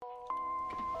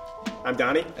I'm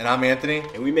Donny. And I'm Anthony.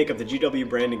 And we make up the GW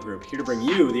Branding Group, here to bring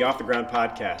you the Off the Ground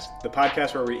podcast, the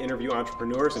podcast where we interview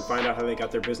entrepreneurs and find out how they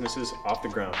got their businesses off the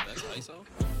ground.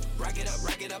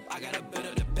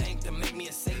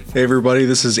 Hey everybody,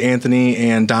 this is Anthony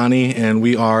and Donny, and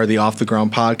we are the Off the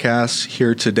Ground podcast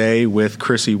here today with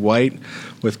Chrissie White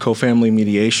with Co-Family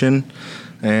Mediation.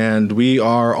 And we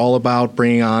are all about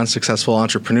bringing on successful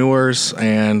entrepreneurs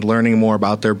and learning more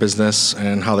about their business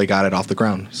and how they got it off the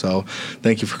ground. So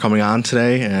thank you for coming on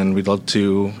today, and we'd love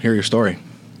to hear your story.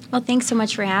 Well, thanks so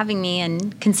much for having me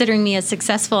and considering me a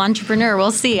successful entrepreneur.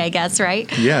 We'll see, I guess, right?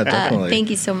 Yeah, definitely. Thank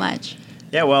you so much.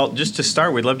 Yeah, well, just to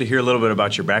start, we'd love to hear a little bit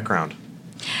about your background.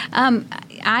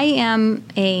 I am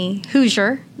a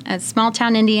Hoosier, a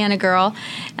small-town Indiana girl.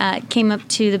 Came up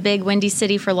to the big Windy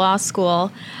City for law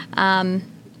school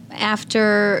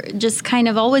after just kind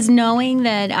of always knowing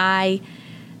that I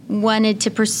wanted to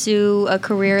pursue a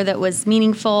career that was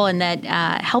meaningful and that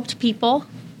helped people,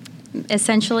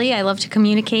 essentially. I love to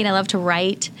communicate. I love to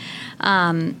write.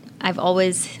 I've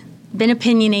always been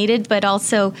opinionated, but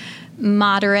also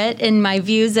moderate in my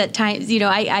views at times. You know,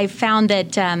 I found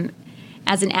that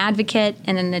as an advocate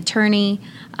and an attorney,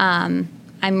 I'm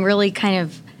really kind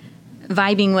of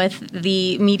vibing with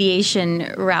the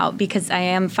mediation route because I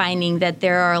am finding that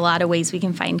there are a lot of ways we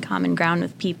can find common ground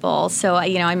with people. So,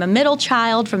 you know, I'm a middle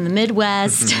child from the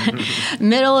Midwest,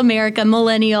 middle America,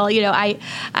 millennial. You know,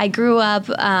 I grew up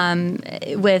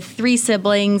with three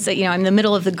siblings. You know, I'm the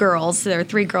middle of the girls. So there are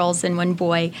three girls and one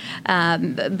boy.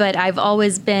 But I've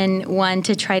always been one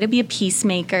to try to be a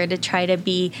peacemaker, to try to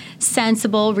be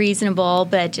sensible, reasonable,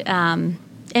 but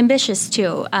ambitious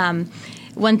too.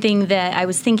 One thing that I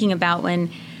was thinking about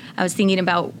when I was thinking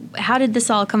about how did this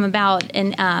all come about,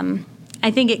 and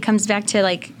I think it comes back to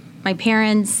like my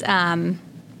parents.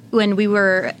 When we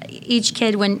were each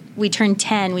kid, when we turned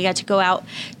 10, we got to go out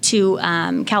to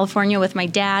California with my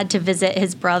dad to visit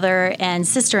his brother and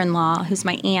sister-in-law, who's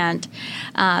my aunt.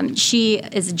 She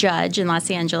is a judge in Los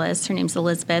Angeles. Her name's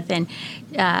Elizabeth, and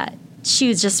she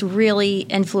was just really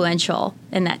influential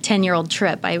in that 10-year-old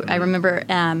trip. I remember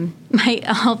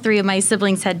all three of my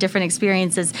siblings had different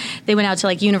experiences. They went out to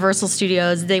like Universal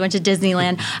Studios. They went to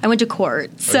Disneyland. I went to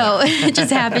court. So it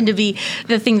just happened to be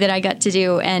the thing that I got to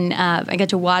do. And I got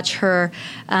to watch her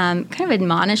kind of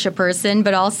admonish a person,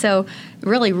 but also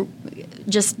really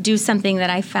just do something that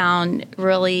I found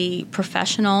really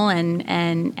professional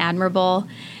and admirable.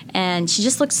 And she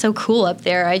just looked so cool up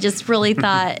there. I just really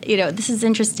thought, you know, this is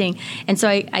interesting. And so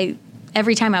I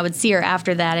every time I would see her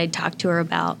after that, I'd talk to her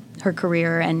about her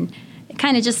career, and it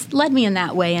kind of just led me in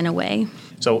that way, in a way.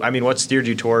 So, I mean, what steered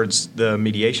you towards the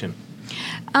mediation?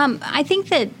 I think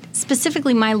that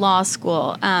specifically my law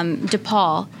school,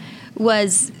 DePaul,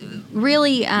 was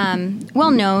really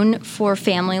well known for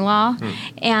family law.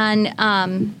 And,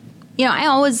 you know, I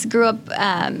always grew up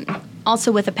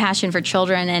also with a passion for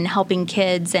children and helping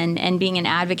kids and being an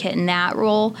advocate in that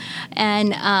role.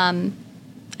 And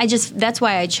that's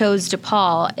why I chose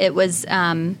DePaul. It was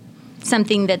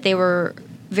something that they were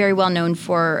very well known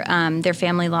for, their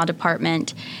family law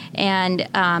department. And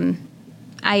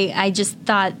I just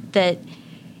thought that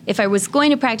if I was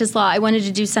going to practice law, I wanted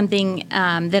to do something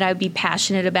that I would be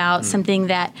passionate about, something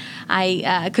that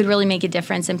I could really make a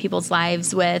difference in people's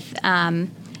lives with.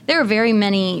 There are very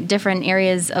many different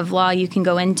areas of law you can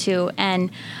go into, and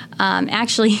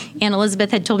actually, Aunt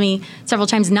Elizabeth had told me several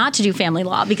times not to do family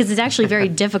law because it's actually very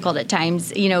difficult at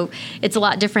times. You know, it's a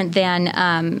lot different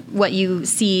than what you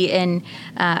see in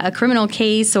a criminal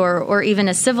case or even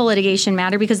a civil litigation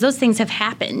matter, because those things have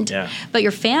happened. Yeah. But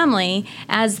your family,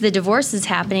 as the divorce is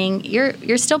happening,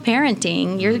 you're still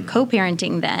parenting, you're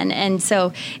co-parenting then, and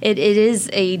so it is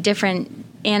a different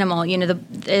animal. You know,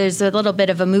 there's a little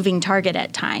bit of a moving target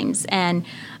at times, and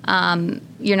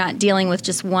you're not dealing with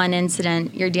just one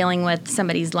incident. You're dealing with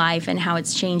somebody's life and how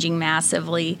it's changing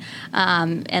massively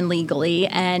and legally,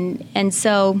 and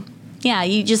so yeah,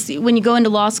 you just, when you go into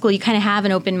law school, you kind of have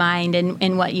an open mind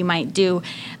in what you might do.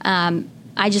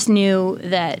 I just knew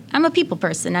that I'm a people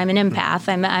person. I'm an empath.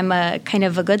 I'm a kind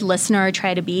of a good listener. I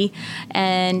try to be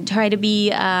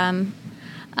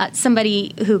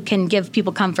somebody who can give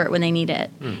people comfort when they need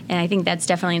it. And I think that's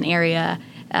definitely an area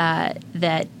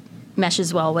that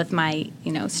meshes well with my,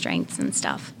 you know, strengths and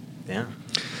stuff. Yeah.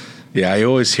 Yeah, I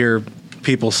always hear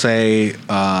people say, you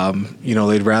know,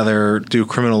 they'd rather do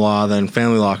criminal law than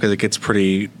family law because it gets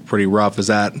pretty rough. Has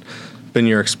that been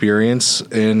your experience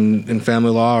in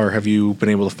family law, or have you been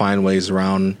able to find ways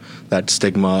around that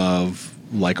stigma of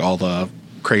like all the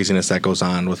craziness that goes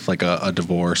on with like a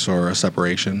divorce or a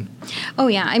separation. Oh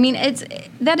yeah, I mean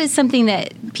that is something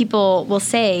that people will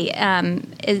say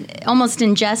almost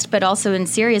in jest, but also in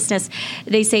seriousness.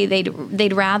 They say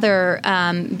they'd rather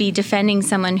be defending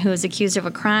someone who is accused of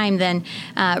a crime than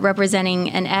representing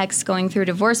an ex going through a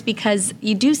divorce, because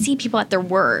you do see people at their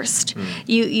worst.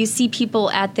 You see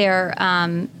people at their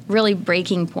really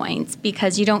breaking points,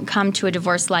 because you don't come to a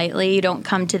divorce lightly. You don't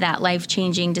come to that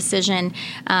life-changing decision.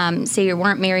 Say you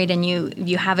weren't married and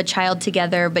you have a child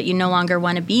together, but you no longer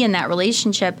want to be in that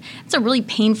relationship. It's a really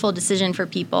painful decision for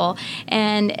people,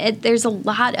 and there's a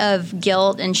lot of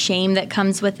guilt and shame that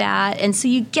comes with that. And so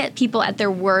you get people at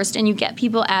their worst, and you get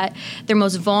people at their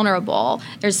most vulnerable.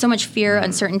 There's so much fear,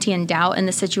 uncertainty, and doubt in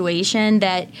the situation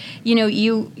that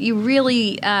you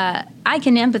really I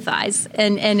can empathize,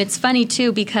 and it's funny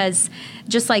too, because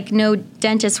just like no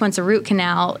dentist wants a root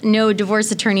canal, no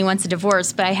divorce attorney wants a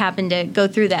divorce, but I happened to go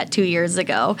through that 2 years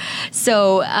ago.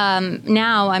 So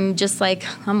now I'm just like,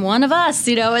 I'm one of us,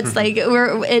 it's like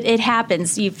it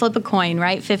happens. You flip a coin,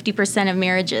 right? 50% of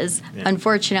marriages,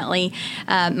 unfortunately,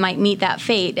 might meet that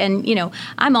fate. And,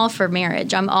 I'm all for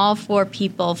marriage. I'm all for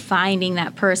people finding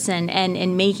that person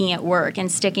and making it work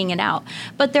and sticking it out.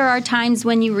 But there are times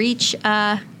when you reach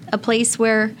a place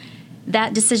where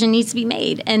that decision needs to be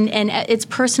made, and it's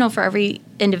personal for every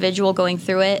individual going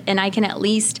through it. And I can at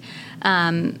least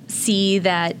see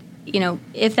that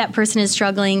if that person is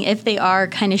struggling, if they are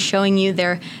kind of showing you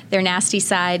their nasty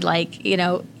side, like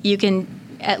you can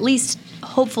at least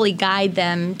hopefully guide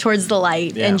them towards the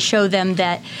light and show them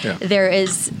that there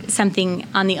is something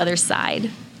on the other side.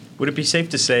 Would it be safe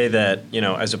to say that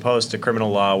as opposed to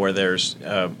criminal law, where there's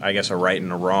I guess a right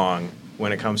and a wrong,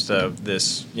 when it comes to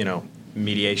this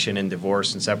mediation and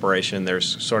divorce and separation,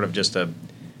 there's sort of just a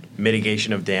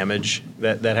mitigation of damage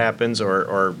that happens,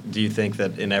 or do you think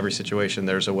that in every situation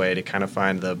there's a way to kind of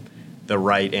find the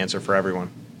right answer for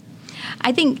everyone?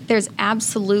 I think there's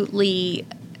absolutely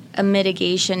a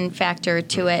mitigation factor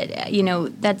to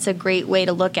it. That's a great way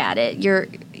to look at it. You're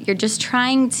just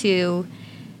trying to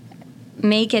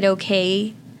make it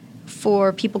okay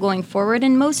for people going forward,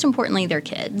 and most importantly, their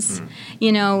kids.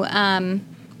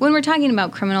 When we're talking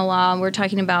about criminal law, we're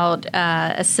talking about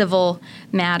a civil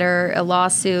matter, a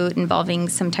lawsuit involving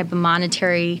some type of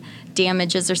monetary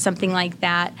damages or something like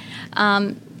that.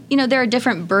 There are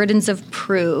different burdens of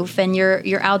proof, and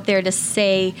you're out there to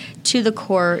say to the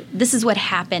court, this is what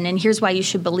happened, and here's why you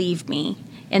should believe me.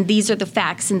 And these are the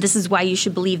facts, and this is why you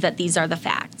should believe that these are the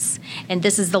facts. And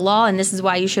this is the law, and this is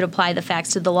why you should apply the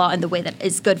facts to the law in the way that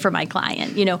is good for my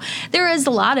client. There is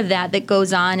a lot of that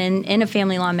goes on in a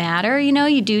family law matter.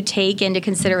 You do take into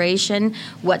consideration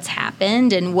what's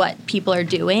happened and what people are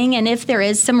doing. And if there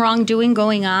is some wrongdoing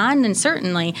going on, and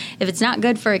certainly if it's not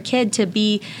good for a kid to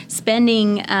be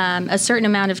spending a certain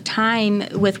amount of time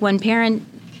with one parent,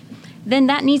 then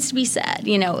that needs to be said,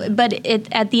 But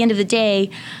at the end of the day,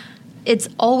 it's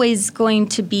always going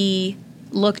to be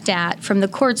looked at from the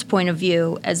court's point of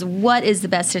view as what is the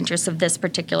best interest of this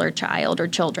particular child or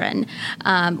children,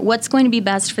 what's going to be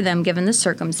best for them given the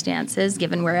circumstances,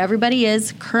 given where everybody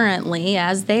is currently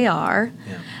as they are,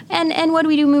 and what do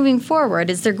we do moving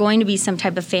forward? Is there going to be some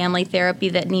type of family therapy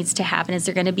that needs to happen? Is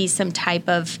there going to be some type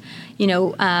of,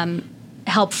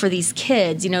 help for these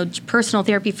kids, personal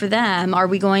therapy for them? Are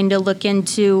we going to look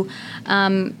into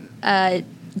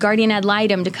guardian ad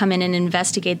litem to come in and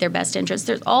investigate their best interests?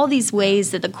 There's all these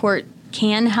ways that the court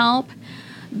can help,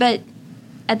 but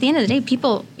at the end of the day,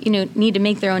 people need to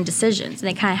make their own decisions, and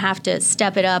they kind of have to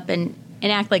step it up and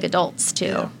act like adults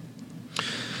too.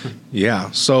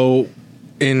 Yeah. So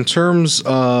in terms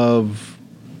of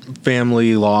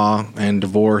family law and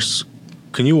divorce,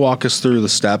 can you walk us through the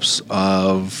steps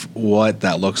of what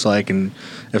that looks like, and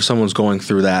if someone's going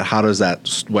through that, how does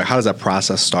that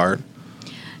process start?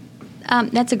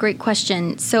 That's a great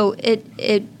question. So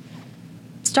it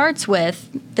starts with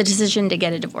the decision to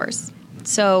get a divorce.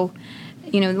 So,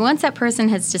 once that person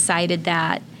has decided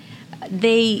that,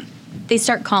 they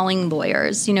start calling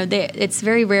lawyers. It's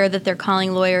very rare that they're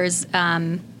calling lawyers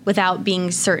without being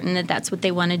certain that that's what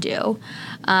they want to do.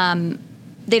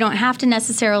 They don't have to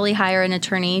necessarily hire an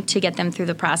attorney to get them through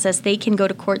the process. They can go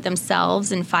to court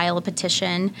themselves and file a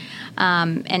petition,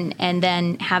 and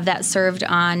then have that served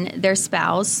on their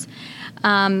spouse.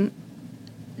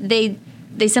 They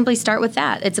simply start with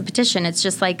that. It's a petition. It's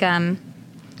just like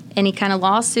any kind of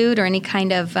lawsuit or any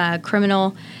kind of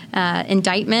criminal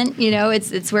indictment.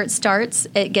 It's where it starts.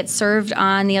 It gets served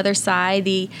on the other side.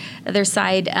 The other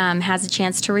side has a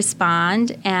chance to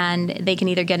respond, and they can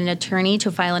either get an attorney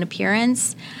to file an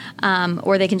appearance,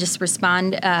 or they can just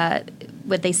respond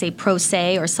what they say pro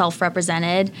se or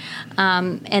self-represented,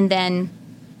 and then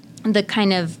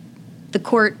the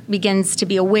court begins to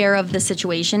be aware of the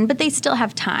situation, but they still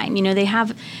have time. They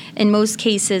have, in most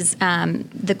cases,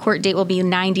 the court date will be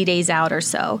 90 days out or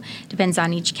so. Depends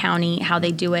on each county how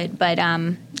they do it. But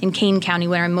in Kane County,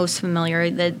 where I'm most familiar,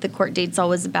 the court date's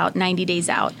always about 90 days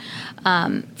out,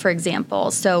 for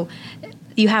example. So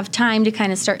you have time to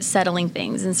kind of start settling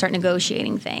things and start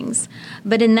negotiating things.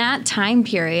 But in that time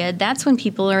period, that's when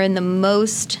people are in the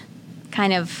most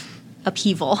kind of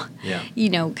upheaval,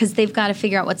 because they've got to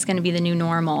figure out what's going to be the new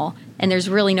normal. And there's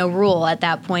really no rule at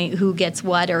that point who gets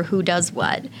what or who does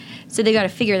what. So they got to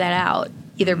figure that out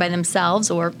either by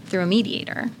themselves or through a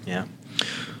mediator. Yeah.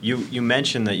 You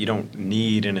mentioned that you don't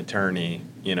need an attorney,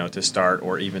 to start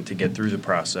or even to get through the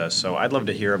process. So I'd love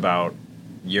to hear about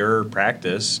your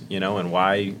practice, and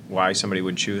why somebody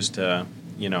would choose to,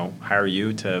 hire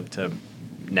you to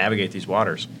navigate these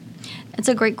waters. That's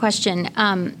a great question.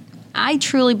 I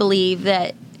truly believe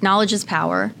that knowledge is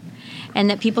power and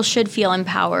that people should feel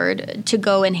empowered to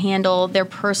go and handle their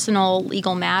personal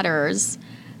legal matters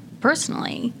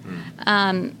personally.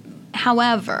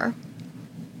 However,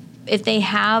 if they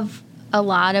have a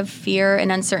lot of fear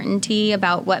and uncertainty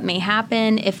about what may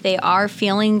happen, if they are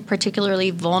feeling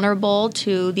particularly vulnerable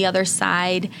to the other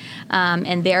side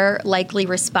and their likely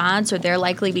response or their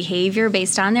likely behavior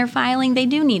based on their filing, they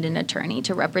do need an attorney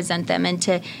to represent them and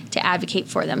to advocate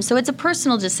for them. So it's a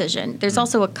personal decision. There's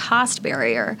also a cost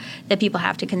barrier that people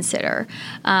have to consider.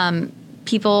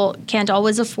 People can't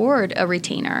always afford a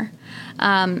retainer.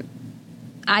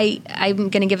 I'm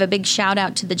going to give a big shout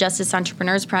out to the Justice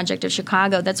Entrepreneurs Project of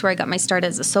Chicago. That's where I got my start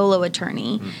as a solo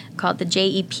attorney, called the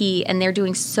JEP, and they're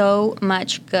doing so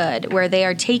much good, where they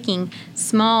are taking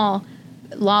small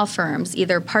law firms,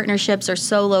 either partnerships or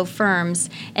solo firms,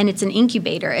 and it's an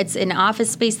incubator. It's an office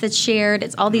space that's shared.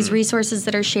 It's all these resources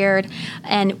that are shared,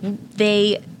 and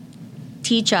they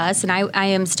teach us, and I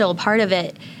am still a part of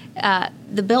it.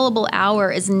 The billable hour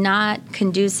is not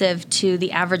conducive to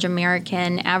the average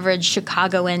American, average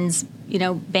Chicagoan's,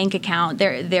 bank account,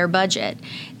 their budget.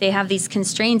 They have these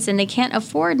constraints, and they can't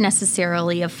afford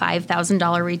necessarily a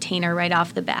 $5,000 retainer right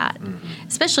off the bat,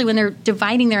 especially when they're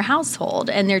dividing their household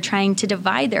and they're trying to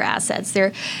divide their assets.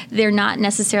 They're not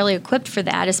necessarily equipped for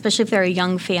that, especially if they're a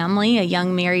young family, a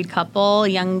young married couple,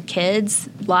 young kids,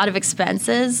 a lot of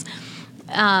expenses.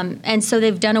 And so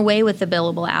they've done away with the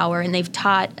billable hour, and they've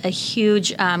taught a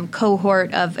huge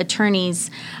cohort of attorneys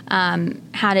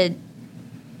how to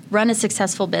run a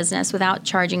successful business without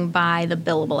charging by the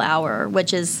billable hour,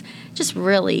 which is just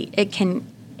really, it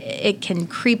can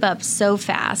creep up so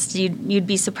fast. You'd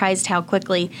be surprised how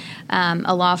quickly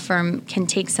a law firm can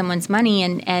take someone's money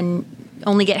and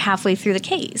only get halfway through the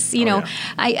case.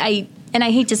 I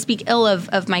hate to speak ill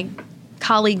of my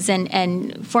colleagues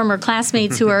and former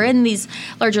classmates who are in these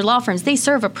larger law firms. They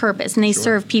serve a purpose, and they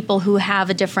serve people who have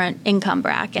a different income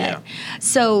bracket. Yeah.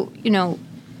 So,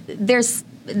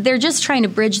 they're just trying to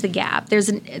bridge the gap. There's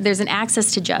an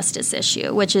access to justice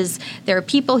issue, which is there are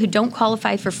people who don't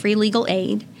qualify for free legal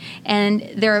aid, and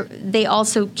they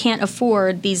also can't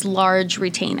afford these large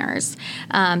retainers,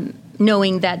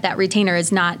 knowing that retainer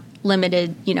is not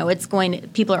limited.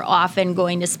 People are often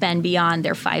going to spend beyond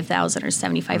their $5,000 or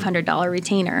 $7,500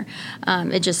 retainer.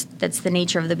 That's the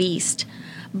nature of the beast.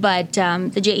 But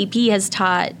the JEP has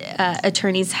taught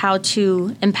attorneys how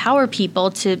to empower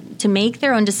people to make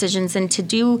their own decisions and to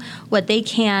do what they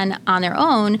can on their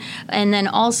own, and then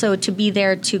also to be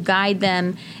there to guide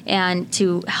them and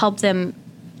to help them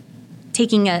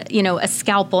taking a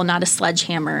scalpel, not a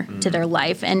sledgehammer, to their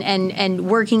life, and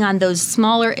working on those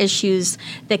smaller issues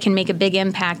that can make a big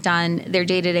impact on their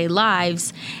day-to-day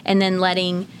lives, and then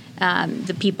letting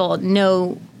the people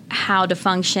know how to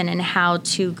function and how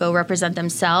to go represent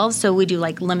themselves. So we do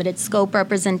limited scope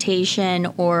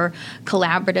representation or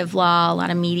collaborative law, a lot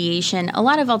of mediation, a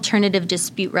lot of alternative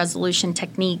dispute resolution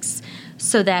techniques,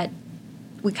 so that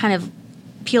we kind of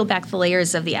peel back the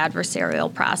layers of the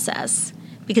adversarial process,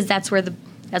 because that's where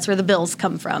the bills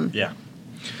come from. Yeah.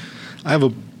 I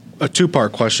have a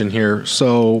two-part question here.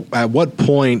 So at what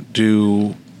point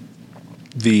do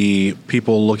the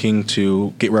people looking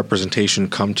to get representation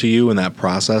come to you in that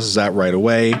process? Is that right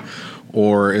away,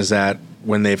 or is that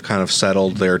when they've kind of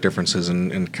settled their differences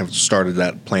and kind of started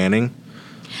that planning?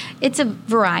 It's a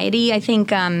variety. I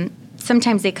think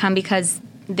sometimes they come because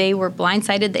they were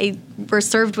blindsided. They were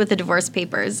served with the divorce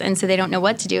papers, and so they don't know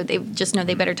what to do. They just know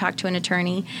they better talk to an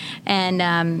attorney,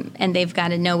 and they've got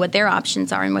to know what their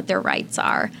options are and what their rights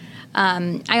are.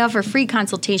 I offer free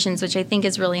consultations, which I think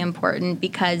is really important,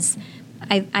 because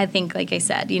I think, like I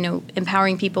said,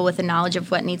 empowering people with the knowledge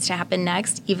of what needs to happen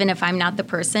next, even if I'm not the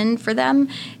person for them,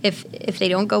 if they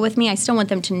don't go with me, I still want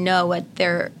them to know what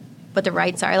the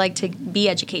rights are. I like to be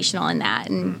educational in that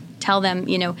and tell them,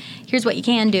 here's what you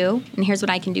can do and here's what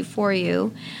I can do for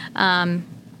you.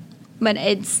 But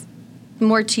it's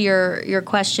more to your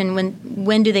question,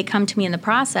 when do they come to me in the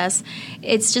process?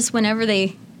 It's just whenever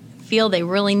they feel they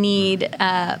really need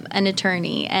an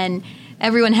attorney, and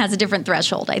everyone has a different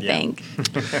threshold, I think.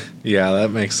 Yeah,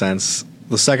 that makes sense.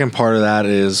 The second part of that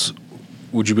is,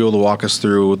 would you be able to walk us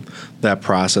through that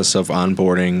process of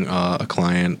onboarding a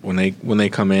client when they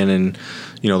come in and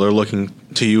they're looking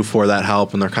to you for that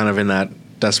help and they're kind of in that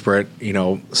desperate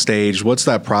stage? What's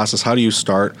that process? How do you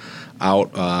start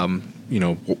out?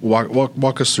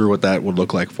 Walk us through what that would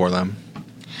look like for them.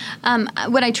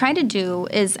 What I try to do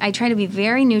is I try to be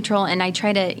very neutral, and I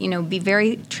try to, be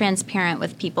very transparent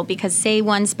with people, because say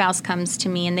one spouse comes to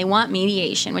me and they want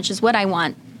mediation, which is what I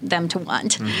want them to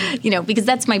want, because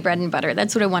that's my bread and butter.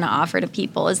 That's what I want to offer to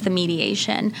people, is the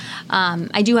mediation.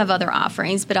 I do have other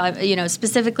offerings, but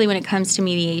specifically when it comes to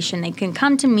mediation, they can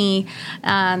come to me.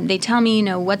 They tell me,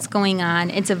 what's going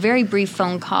on. It's a very brief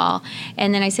phone call,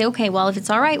 and then I say, okay, well, if it's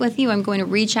all right with you, I'm going to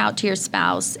reach out to your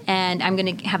spouse, and I'm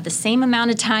going to have the same amount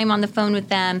of time on the phone with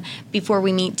them before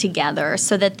we meet together,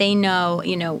 so that they know,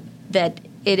 that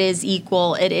it is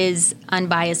equal, it is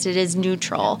unbiased, it is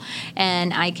neutral.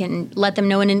 And I can let them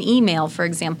know in an email, for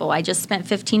example, I just spent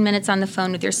 15 minutes on the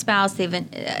phone with your spouse. They've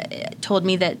told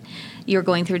me that you're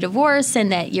going through divorce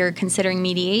and that you're considering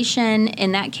mediation.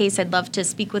 In that case, I'd love to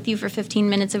speak with you for 15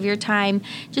 minutes of your time,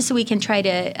 just so we can try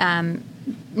to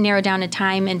narrow down a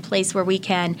time and place where we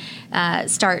can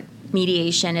start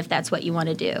mediation, if that's what you want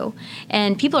to do.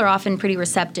 And people are often pretty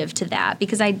receptive to that,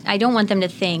 because I don't want them to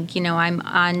think, I'm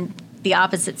on the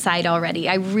opposite side already.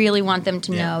 I really want them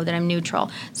to know that I'm neutral.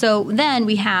 So then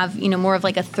we have, more of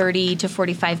like a 30 to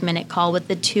 45 minute call with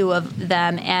the two of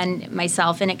them and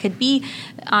myself. And it could be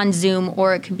on Zoom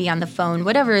or it could be on the phone,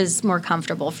 whatever is more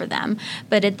comfortable for them.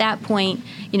 But at that point,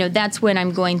 that's when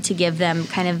I'm going to give them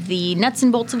kind of the nuts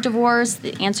and bolts of divorce,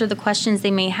 answer the questions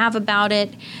they may have about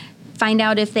it, find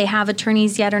out if they have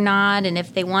attorneys yet or not, and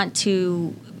if they want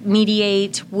to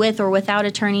mediate with or without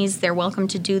attorneys, they're welcome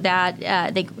to do that.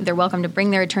 They're welcome to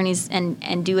bring their attorneys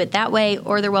and do it that way,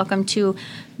 or they're welcome to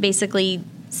basically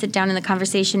sit down in the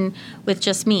conversation with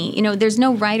just me. There's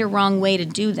no right or wrong way to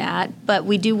do that, but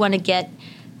we do want to get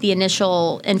the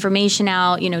initial information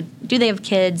out. Do they have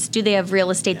kids? Do they have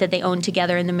real estate that they own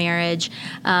together in the marriage?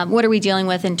 What are we dealing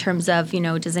with in terms of,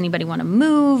 does anybody want to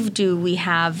move? Do we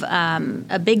have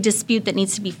a big dispute that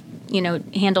needs to be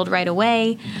handled right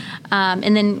away?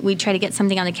 And then we try to get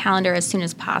something on the calendar as soon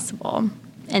as possible.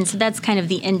 And so that's kind of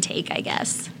the intake, I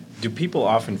guess. Do people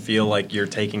often feel like you're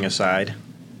taking a side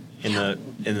in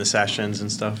the sessions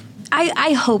and stuff?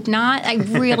 I hope not. I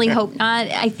really hope not.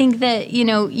 I think that,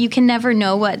 you can never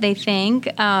know what they think.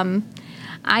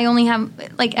 I only have,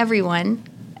 like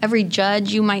every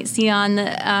judge you might see on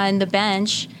the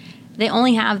bench, they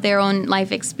only have their own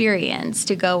life experience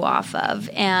to go off of.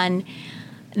 And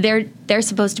they're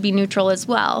supposed to be neutral as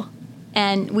well.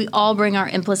 And we all bring our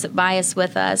implicit bias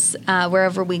with us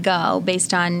wherever we go,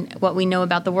 based on what we know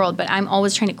about the world. But I'm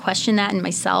always trying to question that in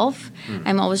myself.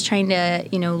 I'm always trying to,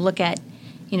 look at,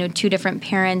 two different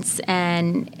parents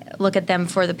and look at them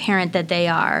for the parent that they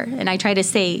are. And I try to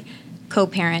say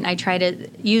co-parent. I try to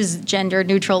use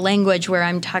gender-neutral language where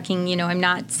I'm talking, I'm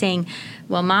not saying,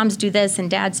 well, moms do this and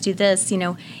dads do this.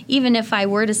 Even if I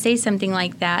were to say something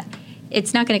like that,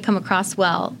 it's not going to come across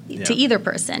well to either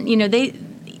person.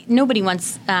 Nobody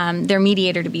wants their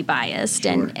mediator to be biased,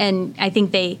 and I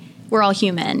think we're all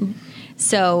human.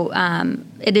 So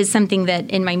it is something that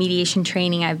in my mediation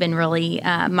training I've been really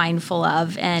mindful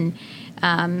of, and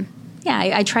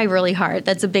I try really hard.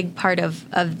 That's a big part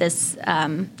of this,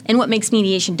 and what makes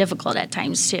mediation difficult at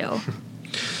times too.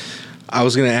 I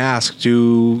was going to ask,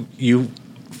 do you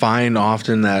find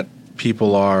often that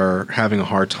people are having a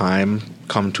hard time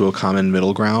come to a common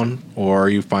middle ground, or are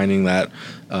you finding that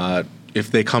if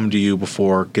they come to you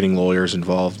before getting lawyers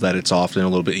involved, that it's often a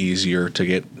little bit easier to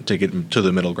get to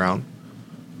the middle ground?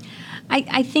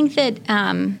 I think that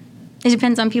it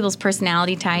depends on people's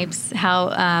personality types,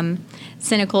 how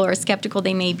cynical or skeptical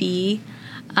they may be.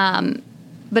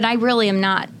 But I really am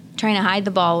not trying to hide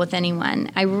the ball with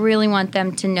anyone. I really want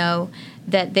them to know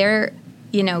that they're,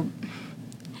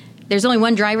 there's only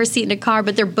one driver's seat in a car,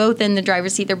 but they're both in the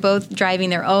driver's seat. They're both driving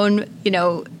their own,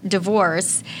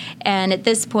 divorce. And at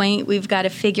this point, we've got to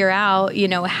figure out,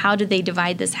 how do they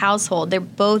divide this household? They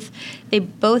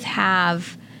both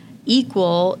have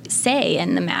equal say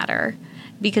in the matter.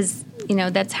 because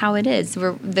that's how it is.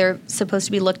 They're supposed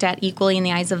to be looked at equally in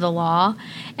the eyes of the law,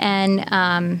 and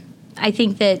I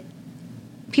think that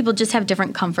people just have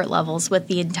different comfort levels with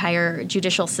the entire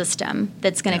judicial system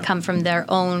that's going to come from their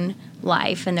own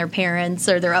life and their parents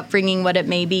or their upbringing, what it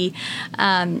may be.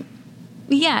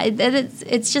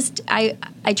 It's just I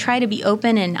try to be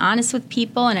open and honest with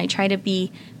people, and I try to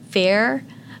be fair.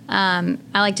 I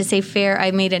like to say fair.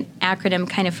 I made an acronym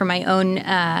kind of for my own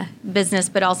business,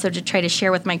 but also to try to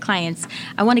share with my clients.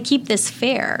 I want to keep this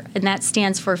fair, and that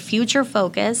stands for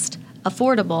future-focused,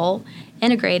 affordable,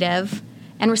 integrative,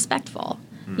 and respectful.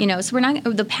 So we're not.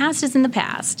 The past is in the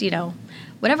past.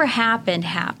 Whatever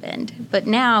happened. But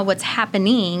now what's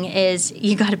happening is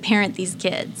you got to parent these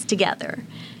kids together,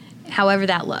 however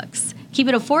that looks. Keep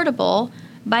it affordable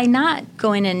by not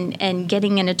going and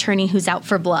getting an attorney who's out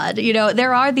for blood.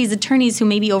 There are these attorneys who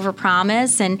maybe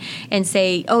overpromise and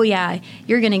say, oh, yeah,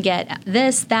 you're going to get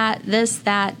this, that.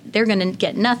 They're going to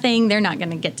get nothing. They're not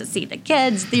going to get to see the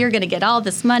kids. You're going to get all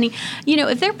this money.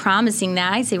 If they're promising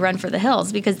that, I say run for the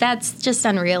hills, because that's just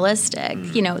unrealistic.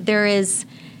 There is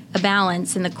a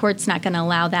balance, and the court's not going to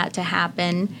allow that to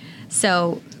happen.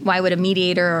 So why would a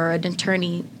mediator or an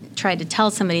attorney try to tell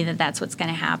somebody that that's what's going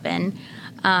to happen?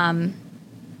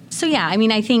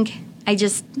 I think I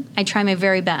try my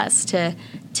very best to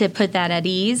put that at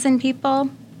ease in people.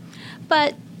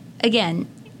 But again,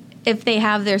 if they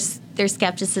have their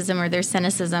skepticism or their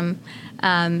cynicism,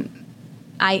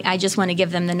 I just want to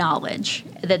give them the knowledge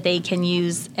that they can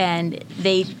use, and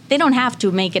they don't have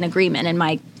to make an agreement in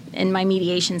my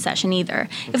mediation session either.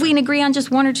 Okay. If we can agree on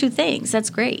just one or two things, that's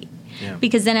great. Yeah.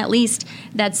 Because then at least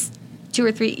that's two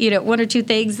or three, one or two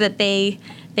things that they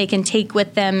can take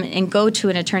with them and go to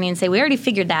an attorney and say, we already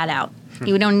figured that out.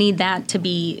 You don't need that to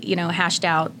be, hashed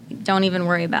out. Don't even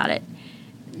worry about it.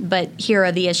 But here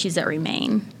are the issues that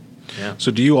remain. Yeah.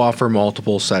 So do you offer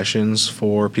multiple sessions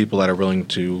for people that are willing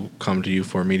to come to you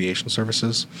for mediation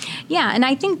services? Yeah, and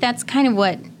I think that's kind of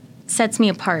what sets me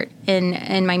apart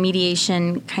in my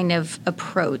mediation kind of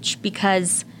approach,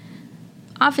 because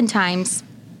oftentimes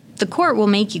the court will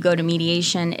make you go to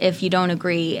mediation if you don't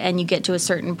agree and you get to a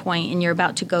certain point and you're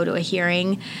about to go to a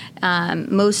hearing.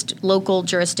 Most local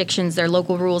jurisdictions, their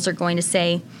local rules are going to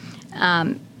say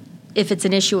if it's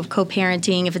an issue of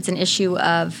co-parenting, if it's an issue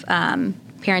of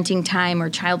parenting time or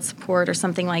child support or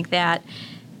something like that,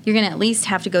 you're going to at least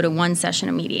have to go to one session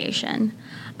of mediation.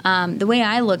 The way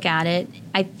I look at it,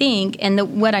 I think,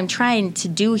 and what I'm trying to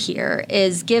do here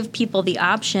is give people the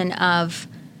option of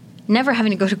never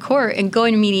having to go to court and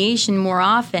going to mediation more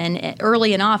often,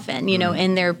 early and often,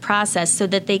 in their process, so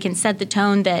that they can set the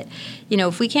tone that,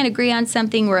 if we can't agree on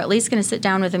something, we're at least going to sit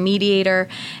down with a mediator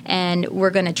and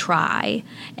we're going to try.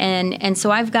 And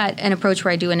so I've got an approach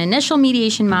where I do an initial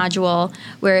mediation module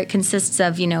where it consists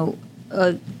of,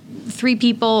 3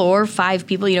 people or 5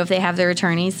 people, if they have their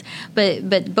attorneys,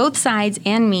 but both sides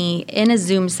and me in a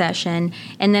Zoom session,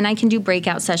 and then I can do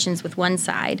breakout sessions with one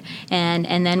side and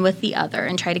then with the other,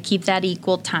 and try to keep that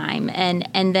equal time,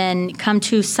 and then come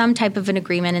to some type of an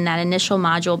agreement in that initial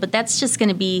module. But that's just going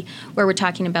to be where we're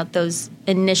talking about those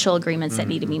initial agreements that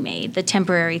need to be made, the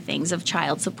temporary things of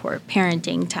child support,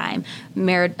 parenting time,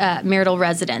 marital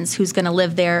residence, who's going to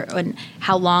live there, and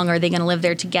how long are they going to live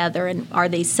there together, and are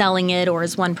they selling it, or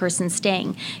is one person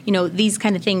staying? These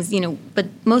kind of things, but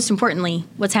most importantly,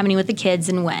 what's happening with the kids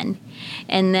and when.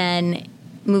 And then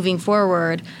moving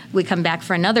forward, we come back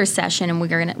for another session, and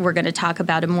we're going to talk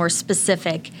about a more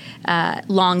specific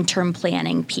long-term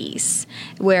planning piece,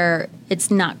 where it's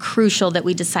not crucial that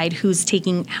we decide who's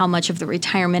taking how much of the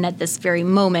retirement at this very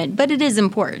moment, but it is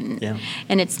important. Yeah.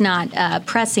 And it's not a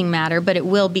pressing matter, but it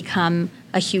will become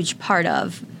a huge part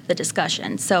of the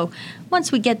discussion. So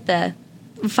once we get the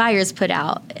fires put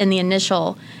out in the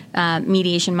initial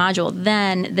mediation module,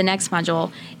 then the next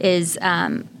module is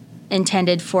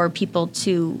intended for people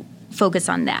to focus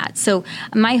on that. So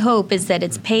my hope is that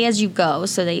it's pay as you go.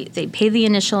 So they pay the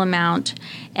initial amount,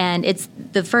 and it's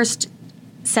the first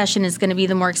session is going to be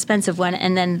the more expensive one,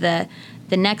 and then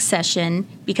the next session,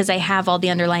 because I have all the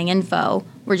underlying info,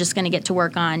 we're just going to get to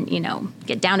work on,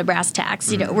 get down to brass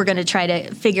tacks. We're going to try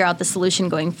to figure out the solution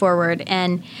going forward.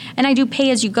 And I do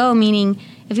pay as you go, meaning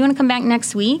if you want to come back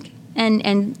next week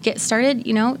and get started,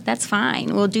 that's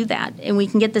fine. We'll do that. And we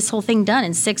can get this whole thing done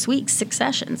in 6 weeks, 6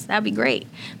 sessions. That'd be great.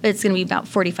 But it's going to be about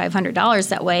 $4,500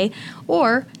 that way.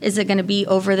 Or is it going to be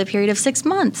over the period of 6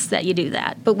 months that you do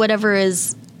that? But whatever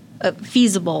is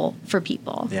feasible for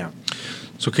people. Yeah.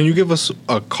 So can you give us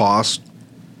a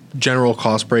general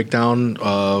cost breakdown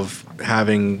of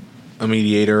having a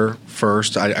mediator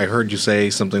first? I heard you say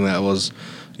something that was,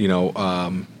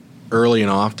 early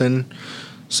and often.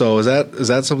 So is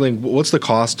that something? What's the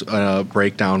cost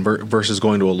breakdown versus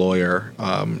going to a lawyer?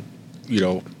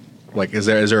 Is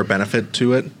there a benefit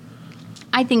to it?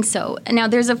 I think so. Now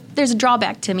there's a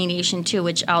drawback to mediation too,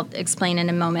 which I'll explain in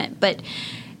a moment. But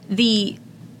the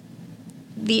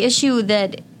issue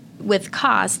that with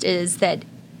cost is that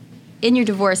in your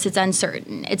divorce, it's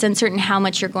uncertain. It's uncertain how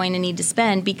much you're going to need to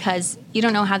spend because you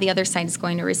don't know how the other side is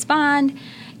going to respond.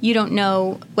 You don't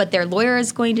know what their lawyer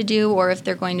is going to do or if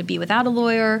they're going to be without a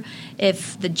lawyer,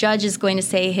 if the judge is going to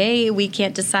say, hey, we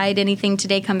can't decide anything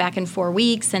today, come back in 4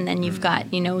 weeks, and then you've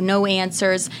got, no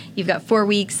answers. You've got 4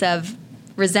 weeks of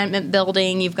resentment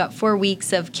building. You've got 4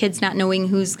 weeks of kids not knowing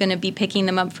who's going to be picking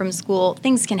them up from school.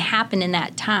 Things can happen in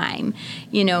that time,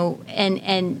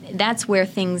 and that's where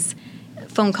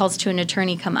phone calls to an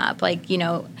attorney come up. Like,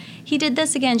 he did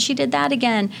this again, she did that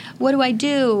again. What do I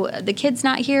do? The kid's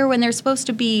not here when they're supposed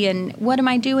to be, and what am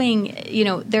I doing?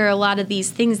 There are a lot of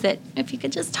these things that if you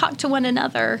could just talk to one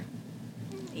another,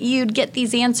 you'd get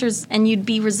these answers and you'd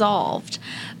be resolved.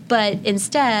 But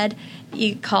instead,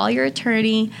 you call your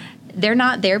attorney. They're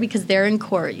not there because they're in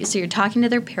court. So you're talking to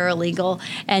their paralegal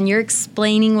and you're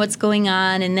explaining what's going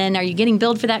on. And then are you getting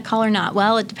billed for that call or not?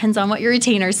 Well, it depends on what your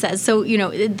retainer says. So,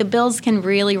 the bills can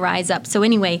really rise up. So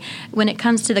anyway, when it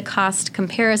comes to the cost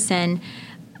comparison,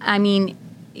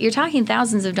 you're talking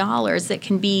thousands of dollars that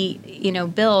can be,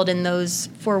 billed in those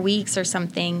 4 weeks or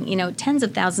something, tens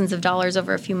of thousands of dollars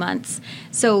over a few months.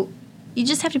 So you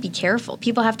just have to be careful.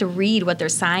 People have to read what they're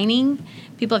signing.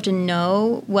 People have to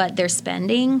know what they're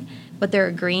spending, what they're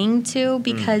agreeing to,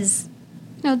 because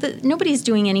nobody's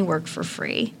doing any work for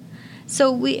free.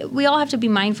 So we all have to be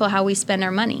mindful how we spend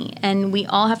our money, and we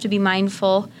all have to be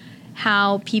mindful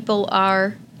how people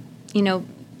are,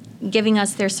 giving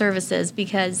us their services,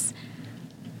 because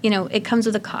it comes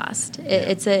with a cost.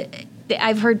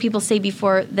 I've heard people say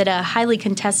before that a highly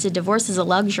contested divorce is a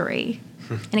luxury.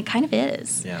 And it kind of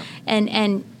is. Yeah.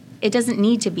 And it doesn't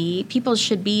need to be. People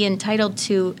should be entitled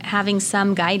to having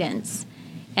some guidance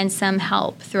and some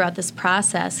help throughout this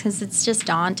process because it's just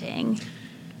daunting.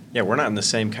 Yeah, we're not in the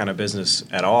same kind of business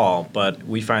at all, but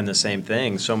we find the same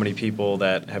thing. So many people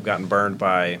that have gotten burned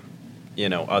by,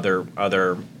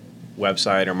 other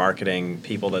website or marketing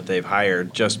people that they've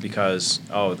hired just because,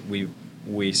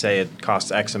 we say it costs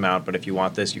X amount, but if you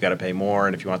want this, you got to pay more,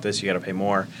 and if you want this, you got to pay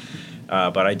more.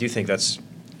 But I do think that's,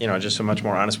 just a much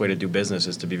more honest way to do business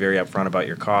is to be very upfront about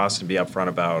your costs and be upfront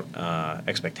about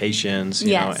expectations,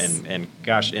 yes. and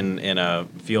gosh, in a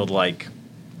field like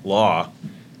law,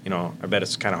 I bet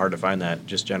it's kind of hard to find that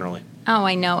just generally. Oh,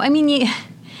 I know.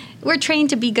 We're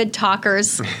trained to be good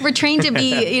talkers. We're trained to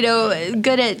be,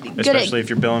 good at... Especially if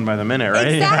you're billing by the minute, right?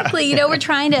 Exactly. We're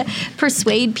trying to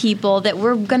persuade people that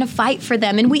we're going to fight for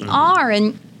them, and we are,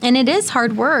 and it is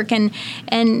hard work, and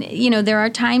there are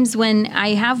times when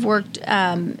I have worked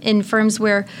in firms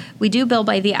where we do bill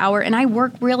by the hour, and I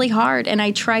work really hard, and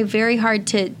I try very hard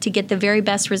to get the very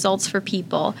best results for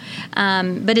people.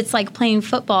 But it's like playing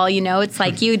football, it's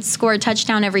like you'd score a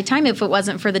touchdown every time if it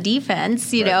wasn't for the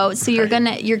defense, Right. So you're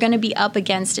gonna be up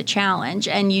against a challenge,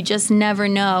 and you just never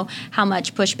know how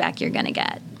much pushback you're gonna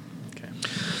get.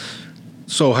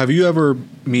 So have you ever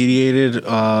mediated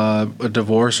a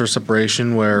divorce or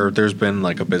separation where there's been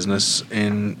like a business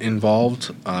involved?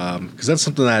 Because that's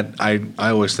something that I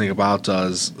always think about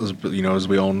as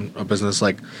we own a business.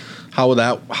 Like, how would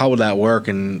that work?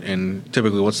 And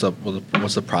typically, what's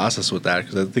the process with that?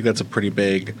 Because I think that's a pretty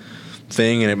big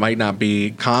thing, and it might not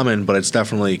be common, but it's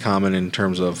definitely common in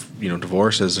terms of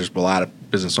divorces. There's a lot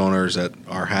of business owners that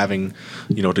are having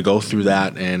to go through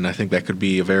that, and I think that could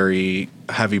be a very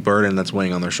heavy burden that's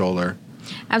weighing on their shoulder.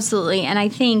 Absolutely, and I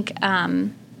think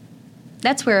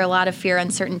that's where a lot of fear,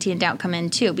 uncertainty, and doubt come in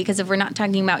too, because if we're not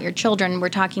talking about your children, we're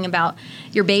talking about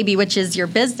your baby, which is your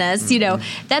business.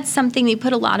 Mm-hmm. That's something they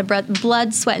put a lot of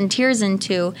blood, sweat, and tears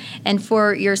into, and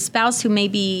for your spouse who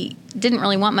maybe didn't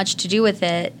really want much to do with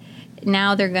it,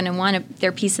 now they're going to want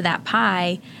their piece of that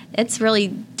pie. It's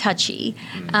really touchy.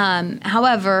 Mm-hmm.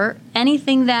 However,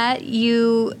 anything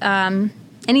you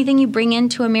bring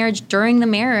into a marriage during the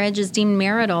marriage is deemed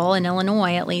marital in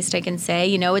Illinois, at least I can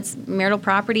say. It's marital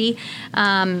property.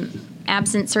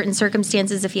 Absent certain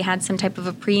circumstances, if you had some type of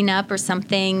a prenup or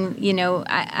something,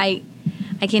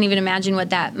 I can't even imagine what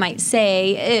that might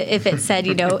say if it said,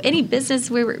 any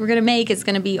business we're going to make is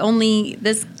going to be only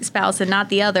this spouse and not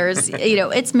the others.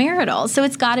 It's marital, so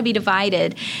it's got to be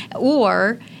divided,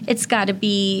 or it's got to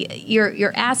be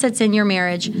your assets in your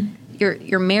marriage,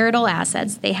 your marital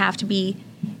assets. They have to be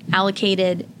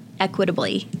allocated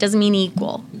equitably. It doesn't mean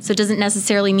equal. So it doesn't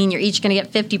necessarily mean you're each going to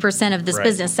get 50% of this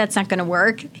business. That's not going to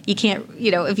work. You can't,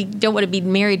 if you don't want to be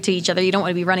married to each other, you don't want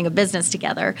to be running a business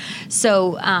together.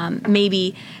 So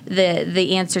maybe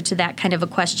the answer to that kind of a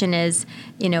question is,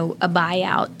 a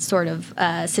buyout sort of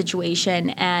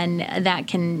situation, and that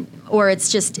can, or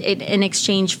it's just in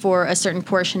exchange for a certain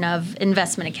portion of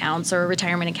investment accounts or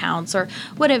retirement accounts or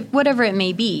whatever it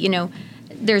may be.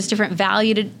 There's different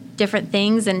value to different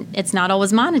things, and it's not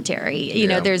always monetary.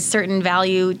 There's certain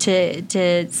value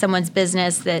to someone's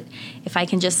business that if I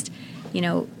can just,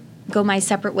 go my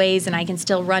separate ways and I can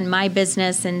still run my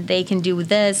business and they can do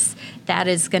this, that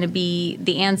is going to be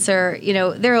the answer.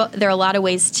 There are a lot of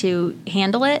ways to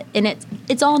handle it, and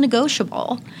it's all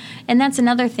negotiable. And that's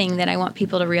another thing that I want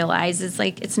people to realize is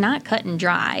it's not cut and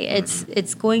dry.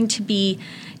 It's going to be,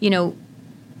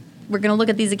 we're going to look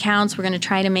at these accounts, we're going to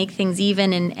try to make things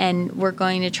even, and we're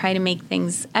going to try to make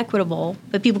things equitable.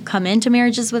 But people come into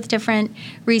marriages with different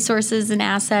resources and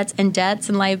assets and debts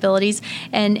and liabilities,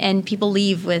 and people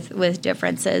leave with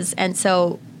differences. And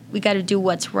so we got to do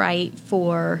what's right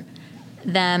for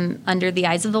them under the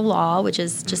eyes of the law, which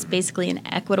is just basically an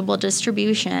equitable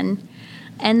distribution.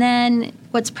 And then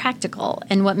what's practical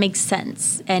and what makes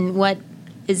sense and what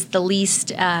is the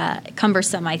least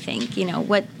cumbersome, I think.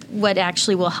 What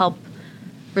actually will help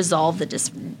resolve the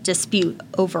dispute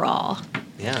overall.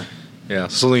 Yeah. Yeah,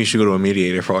 something you should go to a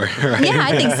mediator for, right? Yeah,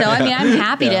 I think so. I mean, I'm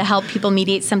happy to help people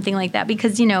mediate something like that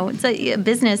because, it's a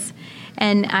business,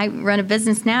 and I run a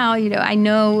business now. I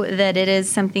know that it is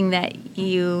something that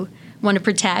you want to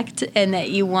protect and that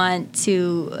you want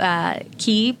to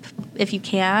keep if you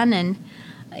can. And,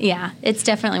 yeah, it's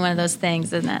definitely one of those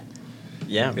things, isn't it?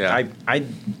 Yeah.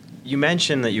 You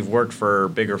mentioned that you've worked for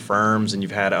bigger firms and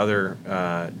you've had other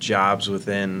jobs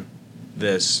within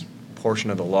this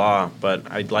portion of the law, but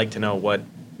I'd like to know what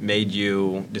made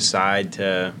you decide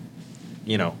to,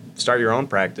 start your own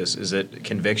practice. Is it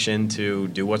conviction to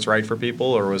do what's right for people,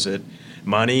 or was it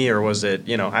money, or was it,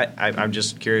 I'm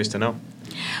just curious to know.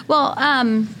 Well,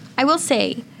 I will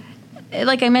say,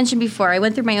 like I mentioned before, I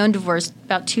went through my own divorce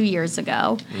about 2 years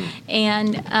ago,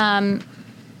 and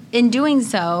in doing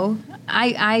so,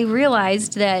 I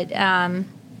realized that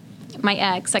my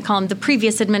ex, I call him the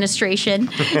previous administration,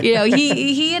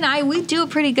 he and I, we do a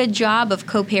pretty good job of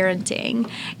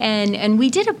co-parenting. And we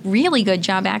did a really good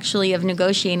job, actually, of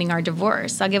negotiating our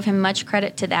divorce. I'll give him much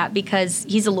credit to that because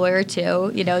he's a lawyer,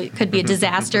 too. It could be a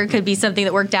disaster. It could be something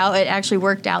that worked out. It actually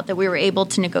worked out that we were able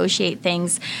to negotiate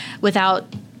things without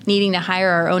needing to hire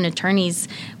our own attorneys.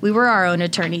 We were our own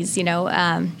attorneys,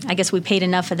 I guess we paid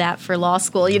enough of that for law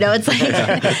school. It's like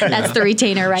that's the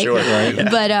retainer, right? Sure, right.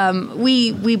 But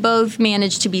we both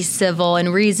managed to be civil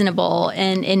and reasonable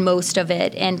in most of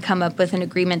it and come up with an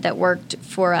agreement that worked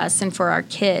for us and for our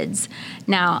kids.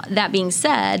 Now, that being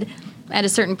said, at a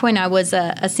certain point, I was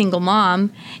a single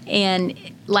mom, and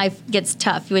life gets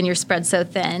tough when you're spread so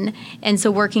thin. And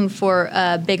so working for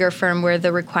a bigger firm where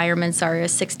the requirements are a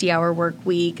 60-hour work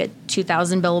week,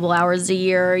 2,000 billable hours a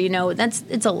year,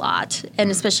 it's a lot.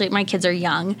 And especially my kids are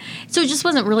young. So it just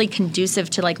wasn't really conducive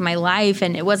to my life,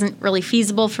 and it wasn't really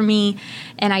feasible for me.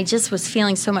 And I just was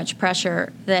feeling so much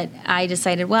pressure that I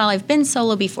decided, well, I've been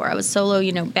solo before. I was solo,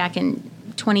 back in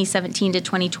 2017 to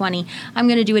 2020, I'm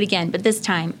going to do it again, but this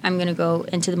time I'm going to go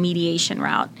into the mediation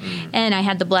route. And I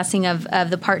had the blessing of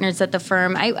the partners at the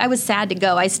firm. I was sad to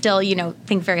go. I still,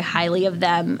 think very highly of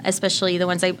them, especially the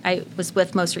ones I was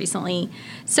with most recently.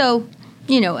 So,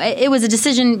 it was a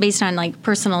decision based on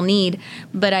personal need,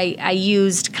 but I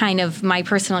used kind of my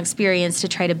personal experience to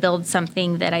try to build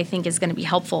something that I think is going to be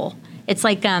helpful. It's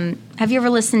like, have you ever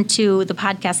listened to the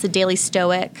podcast, The Daily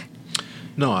Stoic?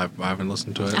 No, I haven't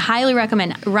listened to it. I highly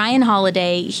recommend. Ryan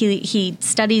Holiday, he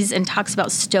studies and talks about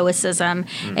Stoicism,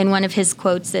 and one of his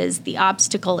quotes is, "The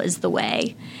obstacle is the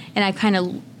way." And I kind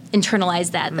of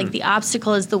internalized that. The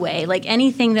obstacle is the way.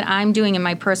 Anything that I'm doing in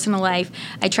my personal life,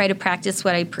 I try to practice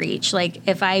what I preach.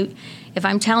 If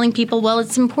I'm telling people, well,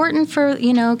 it's important for,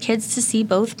 kids to see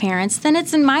both parents, then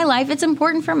it's in my life, it's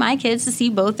important for my kids to see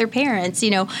both their parents.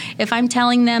 If I'm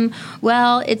telling them,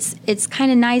 well, it's kind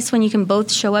of nice when you can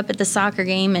both show up at the soccer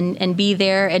game and be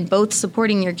there and both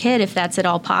supporting your kid if that's at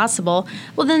all possible,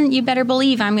 well, then you better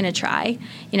believe I'm going to try,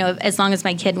 as long as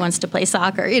my kid wants to play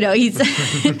soccer. We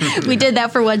did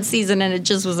that for one season and it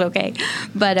just was okay.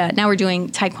 But now we're doing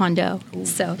Taekwondo.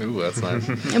 Ooh, that's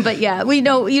nice. But yeah,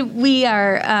 we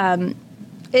are...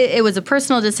 It was a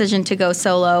personal decision to go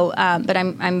solo, but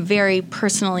I'm very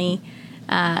personally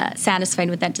satisfied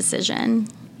with that decision.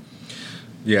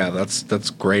 Yeah, that's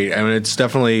great. I mean, it's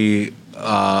definitely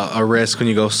a risk when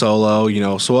you go solo.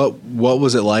 So what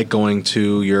was it like going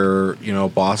to your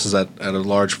bosses at a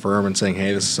large firm and saying,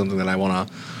 hey, this is something that I want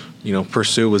to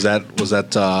pursue? Was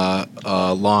that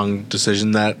a long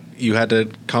decision that you had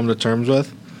to come to terms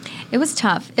with? It was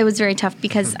tough. It was very tough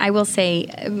because I will say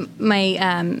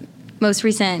my most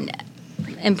recent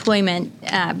employment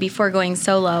before going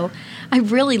solo, I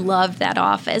really loved that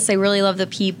office. I really loved the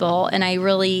people, and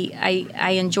I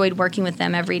enjoyed working with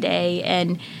them every day.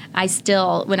 And I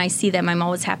still, when I see them, I'm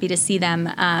always happy to see them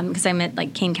because I'm at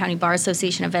like Kane County Bar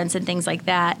Association events and things like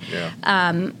that.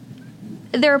 Yeah.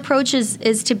 Their approach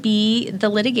is to be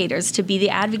the litigators, to be the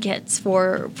advocates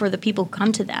for the people who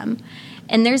come to them.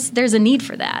 And there's a need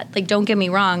for that. Like, don't get me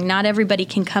wrong, not everybody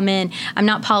can come in. I'm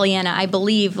not Pollyanna. I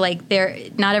believe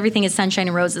not everything is sunshine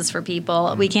and roses for people.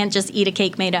 Mm-hmm. We can't just eat a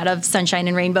cake made out of sunshine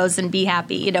and rainbows and be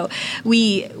happy.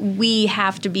 We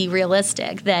have to be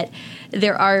realistic that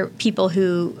there are people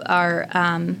who are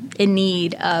in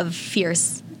need of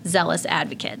fierce, zealous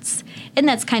advocates, and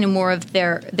that's kind of more of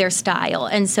their style.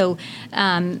 And so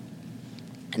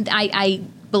I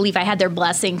believe I had their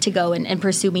blessing to go and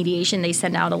pursue mediation. They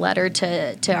send out a letter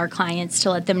to our clients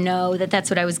to let them know that that's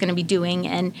what I was going to be doing,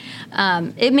 and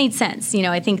it made sense.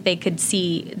 I think they could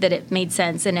see that it made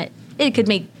sense, and they could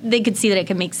see that it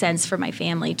could make sense for my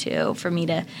family too, for me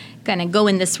to kind of go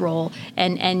in this role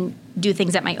and do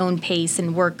things at my own pace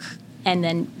and work, and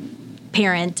then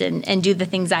parent and do the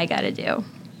things I got to do.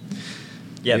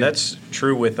 Yeah, that's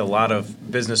true with a lot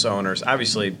of business owners.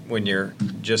 Obviously, when you're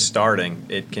just starting,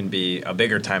 it can be a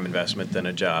bigger time investment than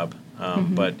a job.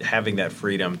 But having that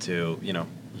freedom to, you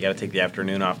got to take the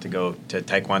afternoon off to go to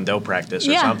Taekwondo practice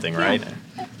or something, right?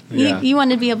 Yeah. You want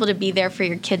to be able to be there for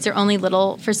your kids. They're only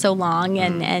little for so long,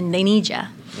 and they need you.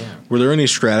 Yeah. Were there any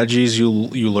strategies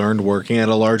you learned working at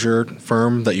a larger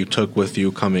firm that you took with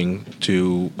you coming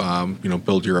to,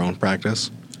 build your own practice?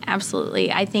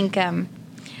 Absolutely. I think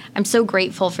I'm so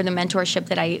grateful for the mentorship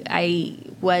that I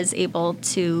was able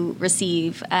to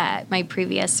receive at my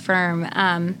previous firm.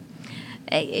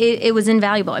 It was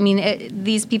invaluable. I mean,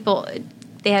 these people,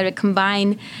 they had a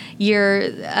combined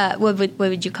year, what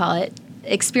would you call it,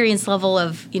 experience level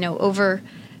of, over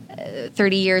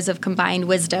 30 years of combined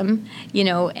wisdom,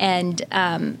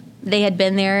 and they had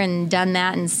been there and done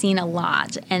that and seen a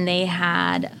lot. And they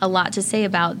had a lot to say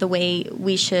about the way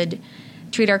we should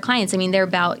treat our clients. I mean, they're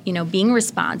about, being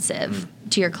responsive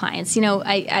to your clients.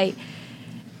 Bad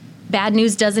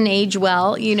news doesn't age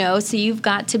well, so you've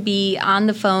got to be on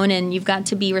the phone and you've got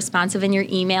to be responsive in your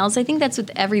emails. I think that's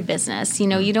with every business.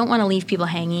 You don't want to leave people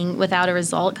hanging without a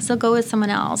result because they'll go with someone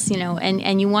else,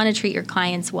 and you want to treat your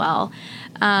clients well.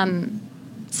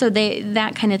 So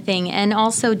that kind of thing. And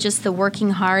also just the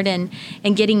working hard and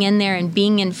getting in there and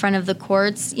being in front of the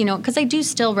courts, because I do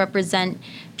still represent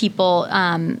people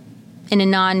in a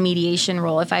non-mediation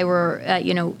role. If I were,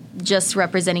 just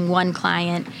representing one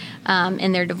client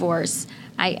in their divorce,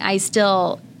 I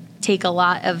still take a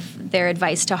lot of their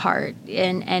advice to heart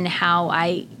and how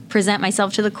I present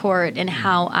myself to the court and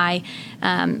how I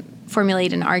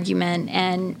formulate an argument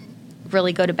and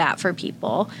really go to bat for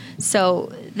people.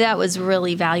 So that was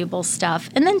really valuable stuff.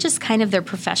 And then just kind of their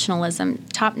professionalism,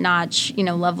 top-notch,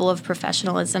 level of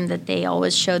professionalism that they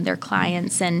always showed their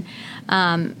clients. And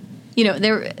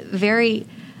they're very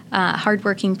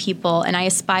hardworking people, and I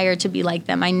aspire to be like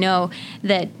them. I know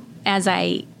that as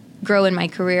I grow in my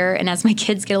career and as my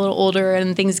kids get a little older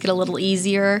and things get a little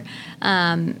easier,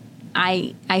 I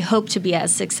hope to be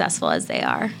as successful as they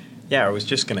are. Yeah, I was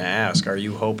just going to ask, are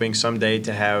you hoping someday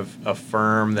to have a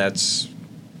firm that's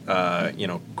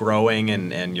growing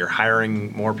and you're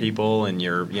hiring more people and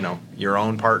you're, your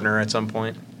own partner at some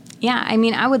point? Yeah, I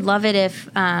mean, I would love it if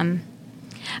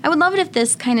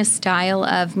this kind of style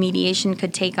of mediation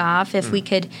could take off, if we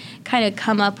could kind of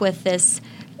come up with this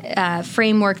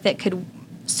framework that could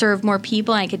serve more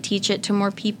people, and I could teach it to more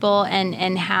people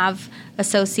and have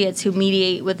associates who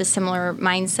mediate with a similar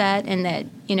mindset, and that,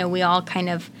 we all kind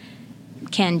of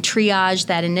can triage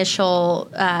that initial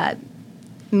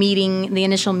meeting, the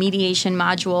initial mediation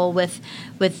module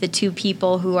with the two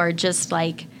people who are just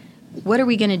like, what are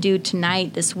we going to do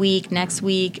tonight, this week, next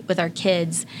week with our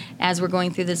kids as we're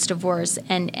going through this divorce,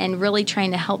 and really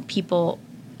trying to help people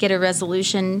get a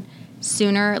resolution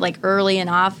sooner, like early and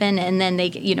often, and then they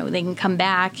can come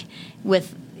back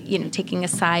with, taking a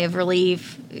sigh of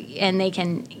relief, and they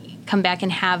can come back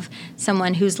and have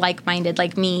someone who's like-minded,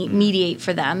 like me, mediate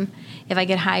for them. If I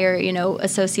could hire,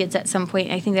 associates at some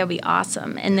point, I think that would be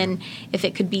awesome. And then if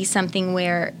it could be something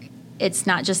where it's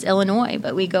not just Illinois,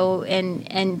 but we go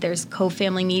and there's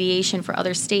co-family mediation for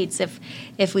other states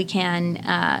if we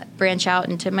can branch out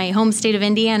into my home state of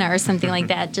Indiana or something like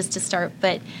that just to start.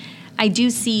 But I do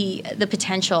see the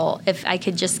potential if I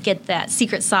could just get that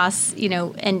secret sauce,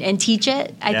 and teach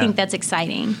it. I think that's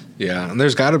exciting. Yeah, and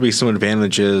there's got to be some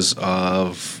advantages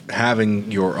of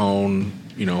having your own,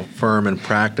 firm and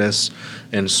practice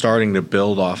and starting to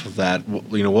build off of that.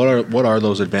 What are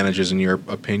those advantages in your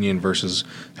opinion versus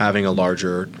having a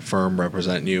larger firm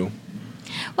represent you?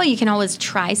 Well, you can always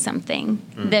try something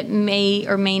that may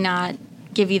or may not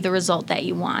give you the result that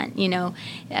you want.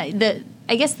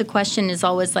 I guess the question is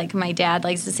always, like my dad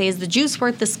likes to say, is the juice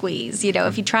worth the squeeze?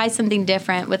 If you try something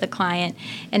different with a client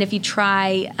and if you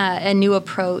try a new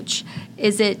approach,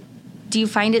 do you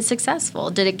find it successful?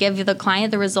 Did it give the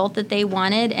client the result that they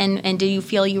wanted? And do you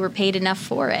feel you were paid enough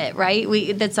for it, right?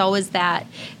 That's always that.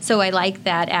 So I like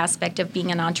that aspect of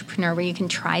being an entrepreneur where you can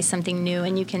try something new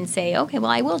and you can say, okay,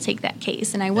 well, I will take that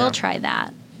case and I will try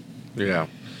that. Yeah.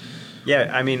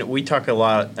 Yeah, I mean, we talk a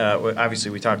lot,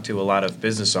 obviously we talk to a lot of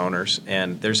business owners,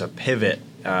 and there's a pivot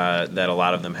that a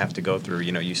lot of them have to go through.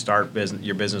 You start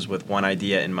your business with one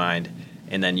idea in mind,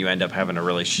 and then you end up having to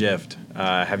really shift.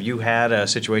 Have you had a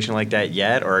situation like that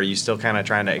yet, or are you still kind of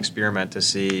trying to experiment to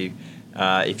see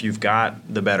if you've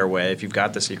got the better way, if you've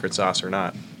got the secret sauce or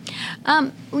not?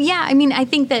 Yeah, I mean, I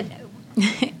think that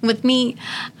with me,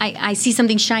 I see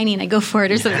something shiny and I go for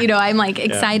it or something. I'm like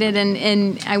excited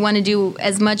and I want to do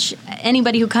as much.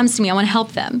 Anybody who comes to me, I want to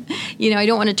help them. I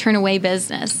don't want to turn away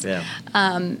business. Yeah.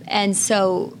 And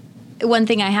so one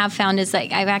thing I have found is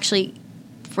like I've actually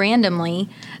randomly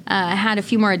had a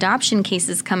few more adoption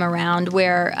cases come around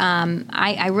where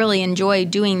I really enjoy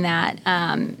doing that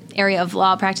area of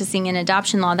law, practicing in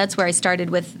adoption law. That's where I started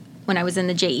with when I was in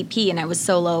the JEP and I was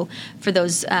solo for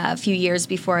those few years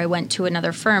before I went to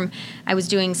another firm. I was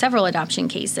doing several adoption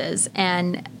cases,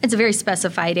 and it's a very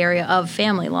specified area of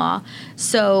family law.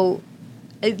 So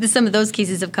some of those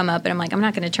cases have come up, and I'm like, I'm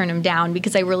not going to turn them down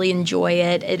because I really enjoy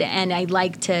it, and I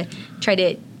like to try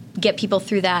to get people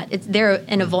through that. They're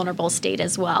in a vulnerable state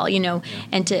as well,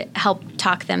 and to help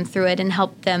talk them through it and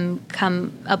help them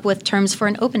come up with terms for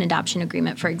an open adoption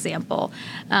agreement, for example.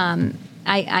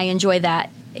 I enjoy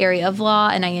that area of law,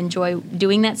 and I enjoy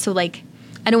doing that. So, like,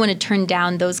 I don't want to turn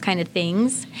down those kind of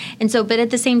things. And so, but at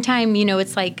the same time,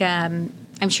 it's like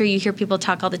I'm sure you hear people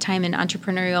talk all the time in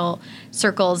entrepreneurial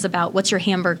circles about what's your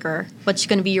hamburger, what's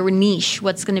going to be your niche,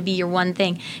 what's going to be your one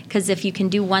thing. Because if you can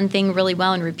do one thing really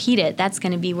well and repeat it, that's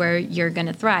going to be where you're going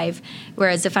to thrive.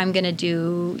 Whereas if I'm going to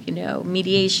do,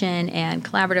 mediation and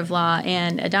collaborative law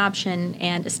and adoption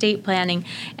and estate planning,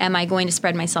 am I going to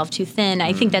spread myself too thin?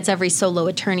 I think that's every solo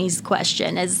attorney's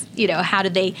question is, how do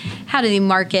they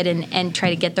market and try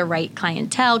to get the right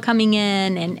clientele coming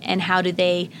in, and how do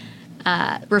they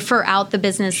refer out the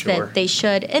business that they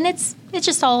should. And it's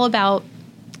just all about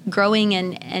growing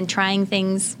and trying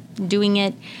things, doing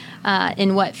it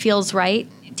in what feels right,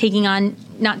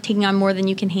 not taking on more than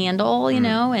you can handle,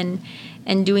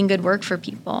 and doing good work for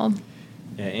people.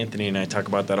 Yeah, Anthony and I talk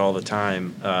about that all the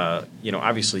time.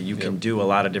 Obviously you can do a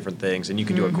lot of different things, and you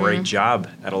can do a great job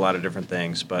at a lot of different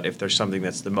things, but if there's something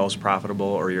that's the most profitable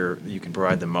or you can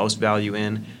provide the most value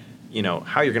in,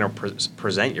 how you're going to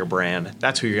present your brand,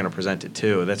 that's who you're going to present it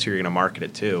to. That's who you're going to market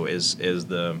it to is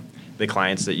the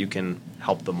clients that you can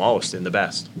help the most and the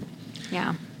best.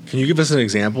 Yeah. Can you give us an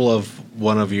example of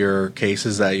one of your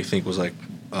cases that you think was like,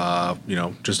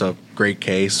 just a great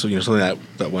case, something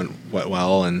that went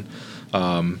well, and,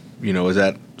 is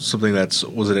that something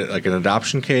was it like an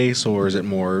adoption case or is it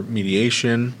more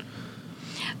mediation?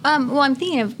 Well, I'm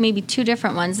thinking of maybe two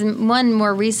different ones. And one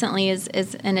more recently is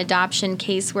an adoption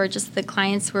case where just the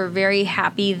clients were very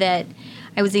happy that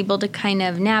I was able to kind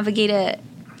of navigate a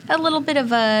little bit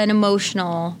of an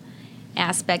emotional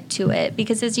aspect to it,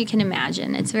 because as you can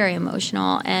imagine, it's very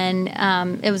emotional. And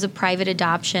it was a private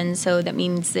adoption, so that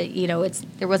means that,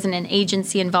 there wasn't an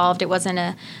agency involved. It wasn't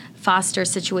a foster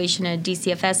situation, a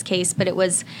DCFS case, but it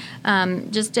was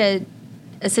just a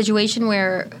situation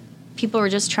where people were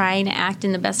just trying to act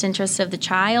in the best interest of the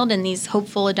child, and these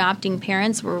hopeful adopting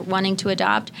parents were wanting to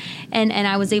adopt. And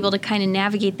I was able to kind of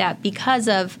navigate that because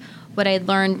of what I had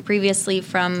learned previously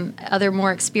from other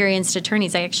more experienced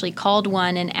attorneys. I actually called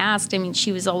one and asked.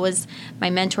 She was always my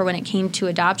mentor when it came to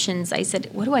adoptions. I said,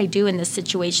 what do I do in this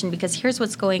situation? Because here's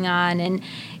what's going on.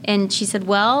 And she said,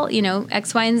 well,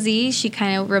 X, Y, and Z. She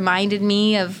kind of reminded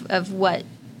me of what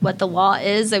the law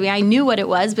is. I knew what it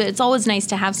was, but it's always nice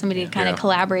to have somebody to kind of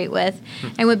collaborate with.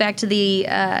 I went back to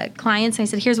the clients and I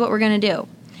said, here's what we're going to do.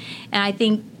 And I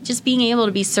think just being able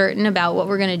to be certain about what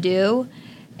we're going to do,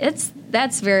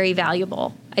 that's very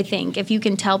valuable. I think, if you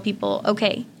can tell people,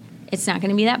 okay, it's not going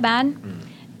to be that bad.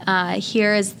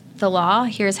 Here is the law.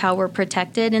 Here's how we're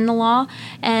protected in the law.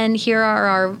 And here are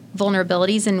our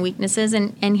vulnerabilities and weaknesses.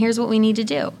 And here's what we need to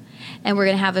do. And we're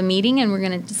going to have a meeting, and we're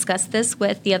going to discuss this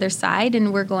with the other side,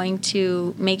 and we're going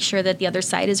to make sure that the other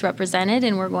side is represented,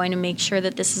 and we're going to make sure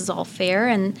that this is all fair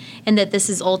and that this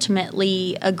is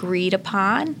ultimately agreed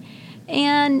upon.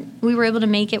 And we were able to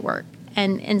make it work.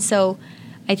 And so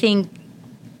I think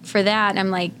for that, I'm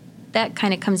like, that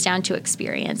kind of comes down to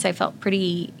experience. I felt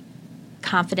pretty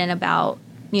confident about,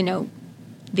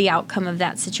 the outcome of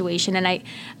that situation. And I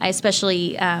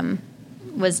especially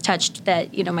was touched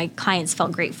that, my clients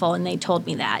felt grateful, and they told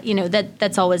me that.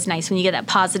 That's always nice when you get that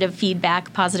positive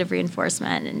feedback, positive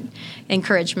reinforcement, and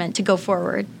encouragement to go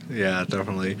forward. Yeah,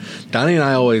 definitely. Donny and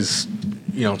I always,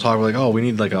 talk like, oh, we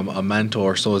need like a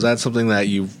mentor. So is that something that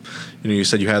you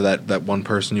said you have that one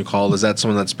person you called? Is that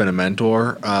someone that's been a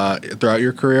mentor throughout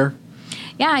your career?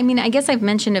 Yeah, I guess I've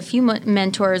mentioned a few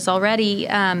mentors already.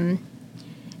 I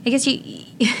guess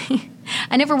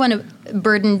I never want to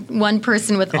burden one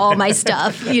person with all my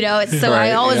stuff, so right,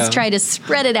 I always try to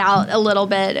spread it out a little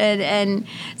bit. And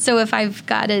so if I've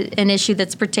got an issue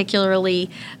that's particularly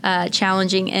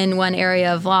challenging in one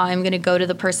area of law, I'm going to go to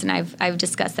the person I've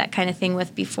discussed that kind of thing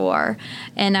with before.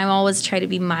 And I always try to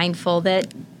be mindful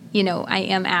that, I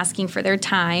am asking for their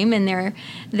time and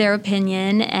their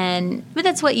opinion. But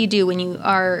that's what you do when you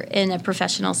are in a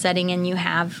professional setting and you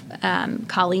have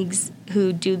colleagues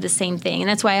who do the same thing. And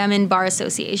that's why I'm in bar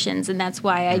associations, and that's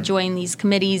why I join these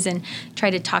committees and try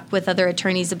to talk with other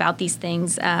attorneys about these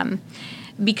things,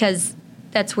 because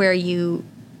that's where you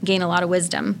gain a lot of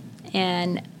wisdom.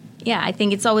 And yeah, I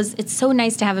think it's so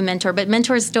nice to have a mentor, but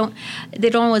mentors don't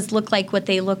always look like what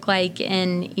they look like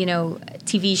in,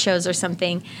 TV shows or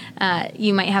something.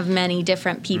 You might have many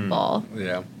different people.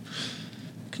 Yeah.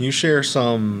 Can you share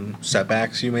some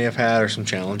setbacks you may have had or some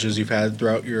challenges you've had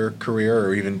throughout your career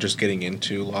or even just getting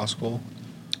into law school?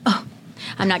 Oh,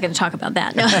 I'm not going to talk about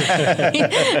that. No,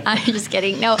 I'm just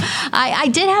kidding. No, I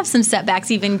did have some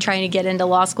setbacks even trying to get into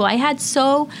law school. I had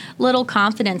so little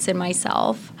confidence in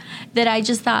myself that I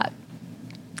just thought,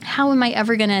 how am I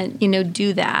ever going to,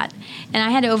 do that? And I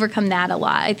had to overcome that a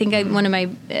lot. I think one of my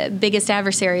biggest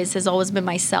adversaries has always been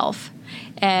myself.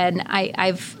 And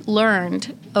I've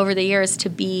learned over the years to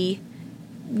be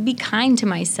kind to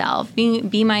myself,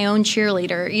 be my own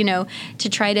cheerleader, to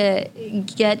try to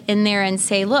get in there and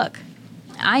say, look,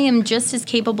 I am just as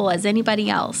capable as anybody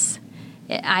else.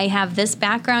 I have this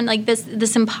background, like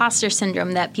this imposter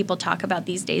syndrome that people talk about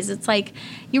these days. It's like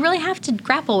you really have to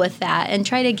grapple with that and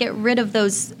try to get rid of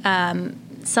those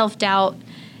self-doubt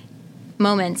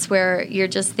moments where you're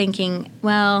just thinking,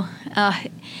 well,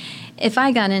 if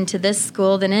I got into this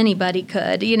school, then anybody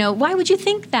could. Why would you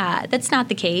think that? That's not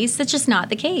the case. That's just not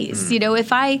the case.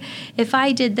 If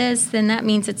I did this, then that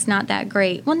means it's not that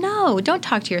great. Well, no, don't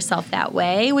talk to yourself that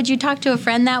way. Would you talk to a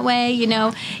friend that way?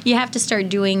 You have to start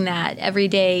doing that every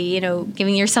day,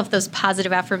 giving yourself those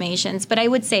positive affirmations. But I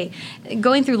would say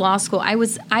going through law school, I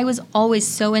was always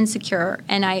so insecure,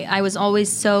 and I was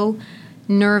always so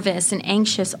nervous and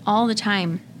anxious all the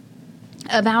time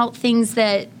about things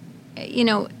that,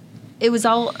 it was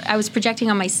all I was projecting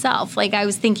on myself. Like I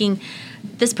was thinking,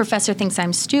 this professor thinks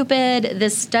I'm stupid.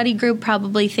 This study group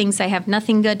probably thinks I have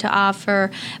nothing good to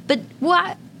offer. But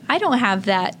I don't have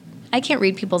that. I can't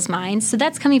read people's minds. So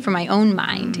that's coming from my own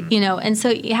mind, And so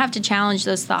you have to challenge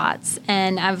those thoughts.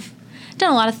 And I've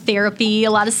done a lot of therapy,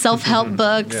 a lot of self-help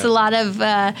books, a lot of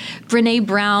Brene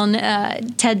Brown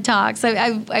TED Talks.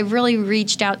 I've really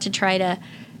reached out to try to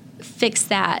fix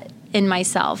that in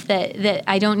myself, that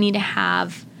I don't need to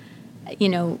have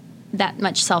that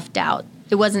much self-doubt.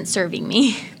 It wasn't serving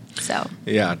me. So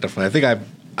yeah, definitely. I think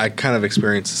I kind of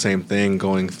experienced the same thing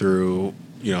going through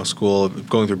school,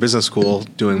 going through business school,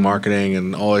 doing marketing,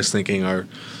 and always thinking, are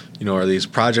these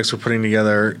projects we're putting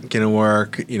together going to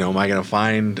work? Am I going to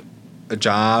find a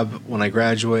job when I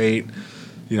graduate?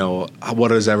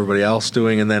 What is everybody else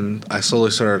doing? And then I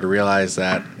slowly started to realize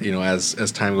that,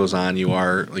 as time goes on, you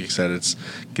are, like you said, it's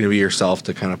going to be yourself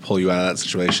to kind of pull you out of that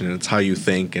situation. And it's how you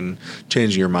think and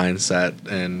changing your mindset.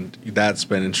 And that's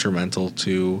been instrumental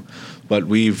to what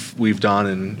we've done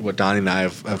and what Donny and I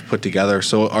have put together.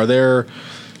 So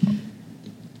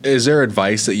is there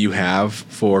advice that you have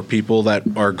for people that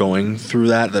are going through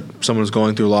that someone's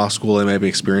going through law school and maybe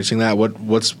experiencing that?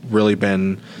 What's really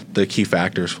been the key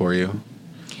factors for you?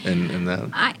 In that?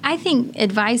 I think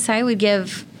advice I would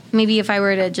give, maybe if I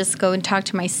were to just go and talk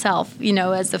to myself,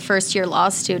 as a first-year law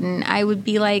student, I would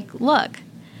be like, look,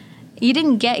 you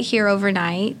didn't get here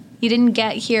overnight. You didn't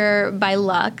get here by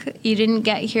luck. You didn't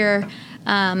get here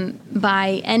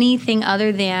by anything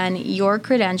other than your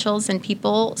credentials, and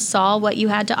people saw what you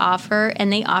had to offer,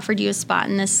 and they offered you a spot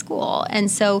in this school. And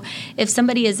so if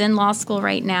somebody is in law school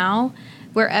right now,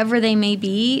 wherever they may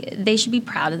be, they should be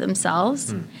proud of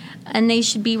themselves, and they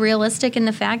should be realistic in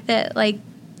the fact that, like,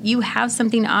 you have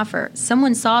something to offer.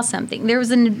 Someone saw something. There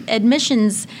was an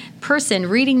admissions person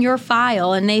reading your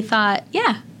file, and they thought,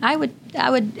 yeah, I would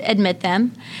admit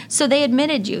them. So they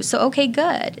admitted you. So, okay,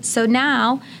 good. So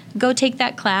now go take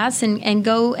that class and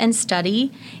go and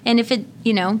study. And if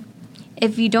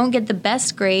if you don't get the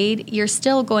best grade, you're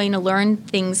still going to learn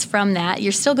things from that.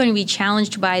 You're still going to be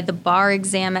challenged by the bar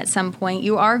exam at some point.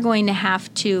 You are going to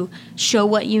have to show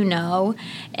what you know,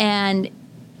 and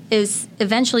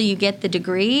eventually you get the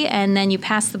degree, and then you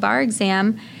pass the bar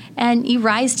exam, and you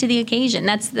rise to the occasion.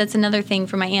 That's another thing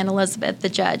for my Aunt Elizabeth, the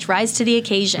judge. Rise to the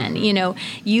occasion.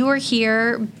 You are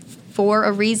here for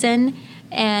a reason,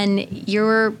 and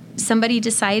somebody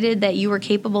decided that you were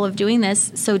capable of doing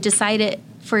this, so decide it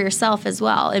for yourself as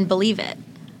well and believe it.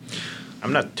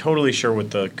 I'm not totally sure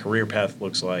what the career path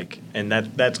looks like, and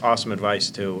that's awesome advice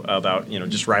too about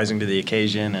just rising to the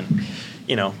occasion, and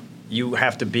you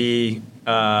have to be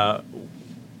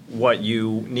what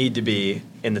you need to be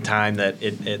in the time that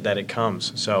it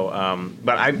comes. So,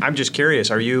 but I'm just curious.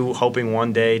 Are you hoping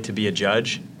one day to be a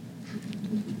judge?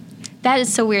 That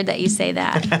is so weird that you say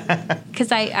that,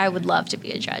 because I would love to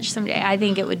be a judge someday. I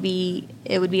think it would be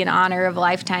an honor of a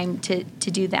lifetime to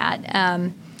do that.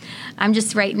 I'm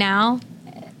just right now,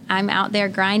 I'm out there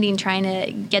grinding, trying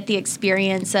to get the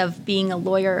experience of being a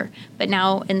lawyer, but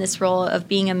now in this role of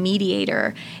being a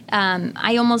mediator.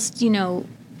 I almost,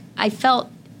 I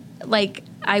felt like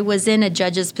I was in a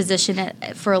judge's position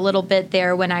for a little bit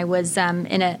there when I was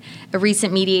in a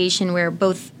recent mediation where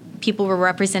both people were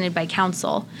represented by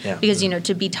counsel, because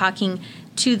to be talking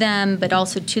to them but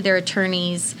also to their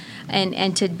attorneys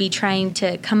and to be trying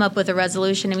to come up with a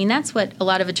resolution. I mean, that's what a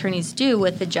lot of attorneys do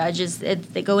with the judge, is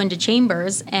they go into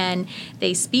chambers and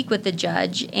they speak with the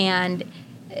judge, and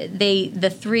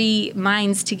the three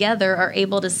minds together are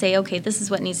able to say, okay, this is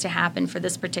what needs to happen for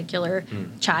this particular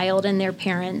child and their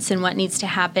parents, and what needs to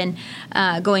happen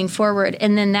going forward.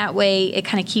 And then that way it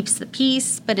kind of keeps the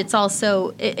peace, but it's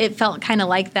also, it felt kind of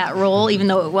like that role, even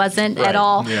though it wasn't at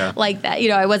all like that.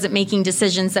 I wasn't making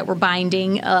decisions that were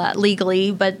binding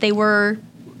legally, but we were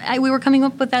coming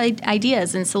up with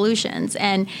ideas and solutions.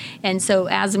 And so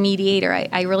as a mediator,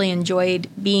 I really enjoyed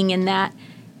being in that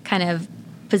kind of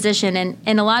position,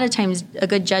 and a lot of times a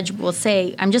good judge will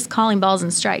say, I'm just calling balls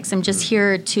and strikes. I'm just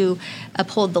here to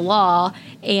uphold the law,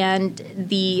 and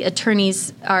the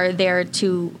attorneys are there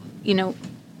to,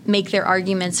 make their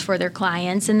arguments for their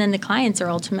clients, and then the clients are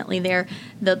ultimately there,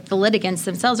 the litigants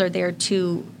themselves are there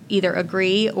to either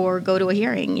agree or go to a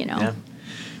hearing, Yeah.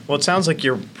 Well, it sounds like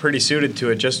you're pretty suited to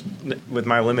it, just with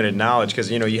my limited knowledge,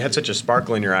 because you had such a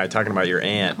sparkle in your eye talking about your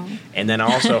aunt, and then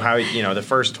also how the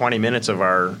first 20 minutes of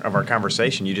our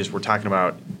conversation, you just were talking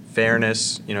about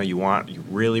fairness. You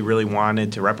really, really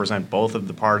wanted to represent both of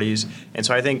the parties, and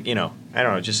so I think I don't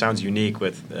know, it just sounds unique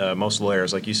with most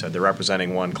lawyers, like you said, they're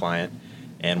representing one client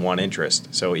and one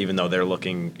interest. So even though they're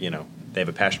looking, they have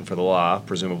a passion for the law,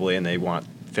 presumably, and they want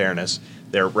fairness,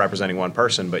 they're representing one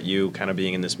person, but you kind of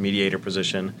being in this mediator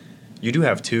position, you do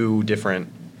have two different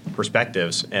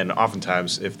perspectives, and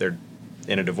oftentimes if they're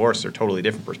in a divorce, they're totally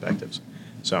different perspectives.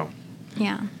 So,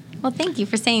 yeah. Well, thank you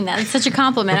for saying that. It's such a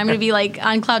compliment. I'm going to be like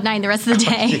on cloud nine the rest of the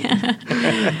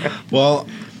day. Well,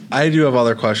 I do have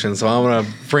other questions, so I'm going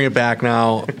to bring it back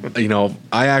now.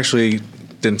 I actually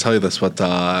didn't tell you this, but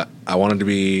I wanted to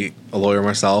be a lawyer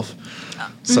myself.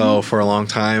 So for a long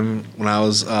time when I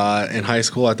was in high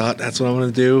school, I thought that's what I'm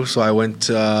going to do. So I went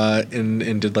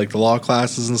and did like the law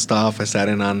classes and stuff. I sat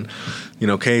in on,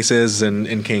 cases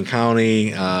in Kane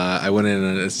County. I went in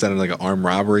and sat in like an armed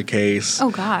robbery case.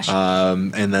 Oh gosh.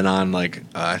 And then on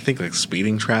I think like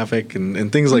speeding traffic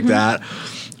and things like that.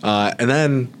 And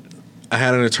then I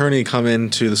had an attorney come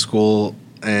into the school,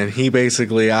 and he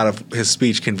basically out of his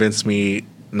speech convinced me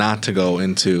not to go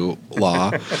into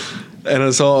law.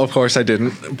 And so, of course, I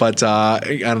didn't. But I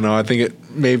don't know. I think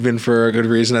it may have been for a good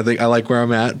reason. I think I like where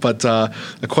I'm at. But a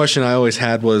question I always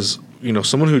had was,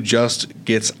 someone who just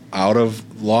gets out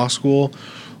of law school,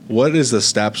 what is the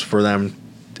steps for them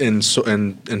in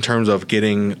terms of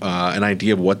getting an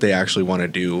idea of what they actually want to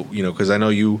do? Because I know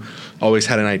you always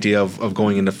had an idea of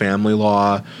going into family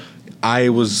law. I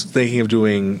was thinking of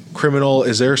doing criminal.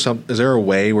 Is there a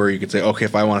way where you could say, okay,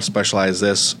 if I want to specialize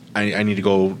this, I need to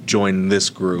go join this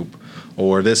group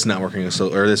or this networking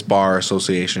or this bar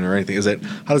association or anything?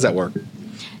 How does that work?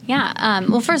 Yeah.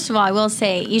 Well, first of all, I will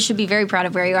say you should be very proud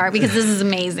of where you are because this is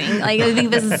amazing. Like, I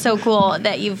think this is so cool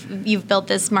that you've built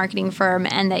this marketing firm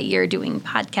and that you're doing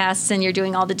podcasts and you're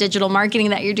doing all the digital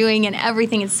marketing that you're doing and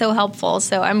everything. It's so helpful.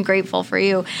 So I'm grateful for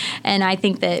you. And I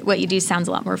think that what you do sounds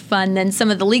a lot more fun than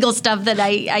some of the legal stuff that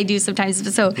I do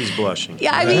sometimes. So he's blushing.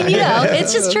 Yeah, I mean,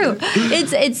 it's just true.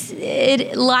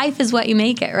 Life is what you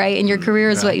make it, right? And your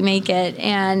career is what you make it.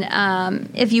 And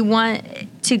if you want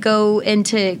to go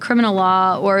into criminal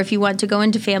law or if you want to go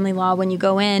into family law, when you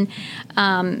go in,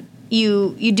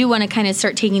 you do want to kind of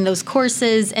start taking those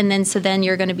courses, and then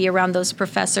you're going to be around those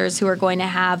professors who are going to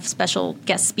have special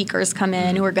guest speakers come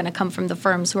in who are going to come from the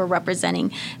firms who are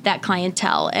representing that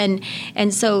clientele, and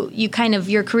so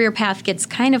your career path gets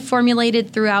kind of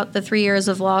formulated throughout the 3 years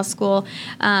of law school.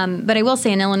 But I will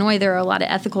say in Illinois there are a lot of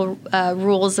ethical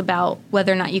rules about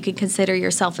whether or not you can consider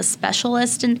yourself a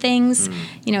specialist in things.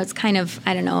 It's kind of,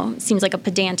 I don't know, seems like a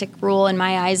pedantic rule in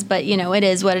my eyes, but it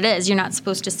is what it is. You're not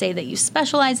supposed to say that you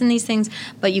specialize in these things,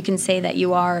 but you can say that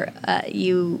you are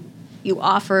you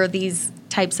offer these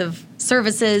types of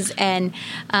services, and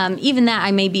even that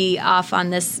I may be off on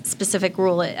this specific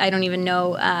rule. I don't even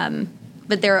know,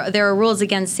 but there are rules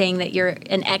against saying that you're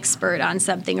an expert on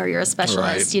something or you're a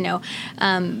specialist.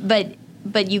 Right.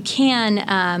 But you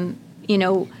can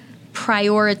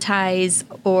prioritize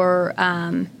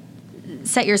or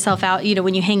set yourself out,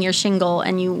 when you hang your shingle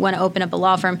and you want to open up a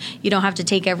law firm, you don't have to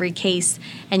take every case,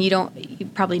 and you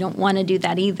probably don't want to do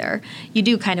that either. You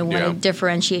do kind of want to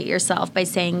differentiate yourself by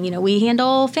saying, we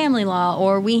handle family law,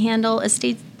 or we handle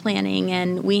estate planning,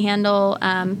 and we handle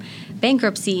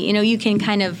bankruptcy. You can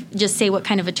kind of just say what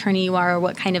kind of attorney you are or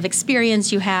what kind of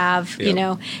experience you have.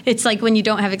 Yep. It's like when you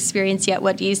don't have experience yet,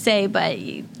 what do you say? But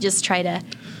you just try to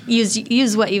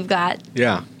use what you've got.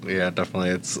 Yeah,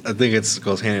 definitely. I think it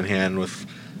goes hand in hand with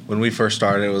when we first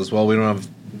started. It was, well, we don't have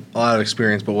a lot of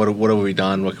experience, but what have we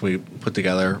done? What can we put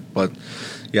together? But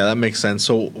yeah, that makes sense.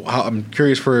 So I'm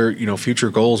curious for future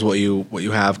goals, what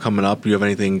you have coming up. Do you have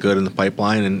anything good in the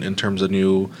pipeline in terms of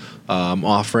new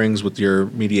offerings with your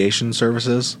mediation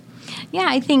services? Yeah,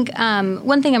 I think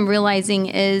one thing I'm realizing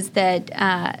is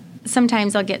that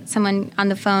sometimes I'll get someone on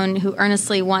the phone who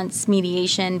earnestly wants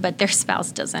mediation, but their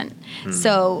spouse doesn't.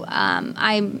 So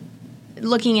I'm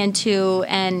looking into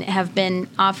and have been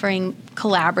offering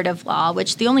collaborative law,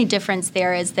 which the only difference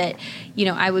there is that,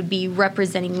 I would be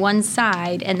representing one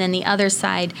side, and then the other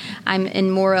side, I'm in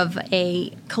more of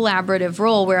a collaborative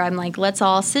role where I'm like, let's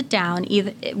all sit down,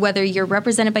 either whether you're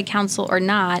represented by counsel or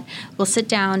not, we'll sit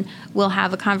down, we'll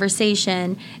have a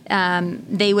conversation.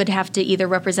 They would have to either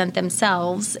represent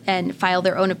themselves and file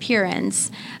their own appearance,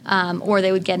 or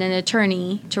they would get an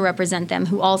attorney to represent them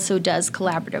who also does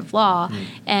collaborative law.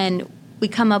 And we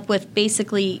come up with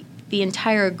basically the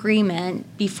entire agreement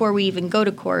before we even go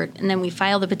to court, and then we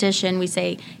file the petition. We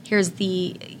say,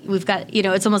 we've got,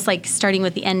 it's almost like starting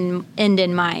with the end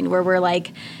in mind, where we're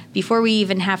like, before we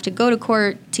even have to go to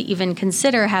court to even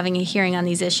consider having a hearing on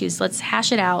these issues, let's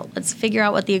hash it out. Let's figure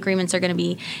out what the agreements are going to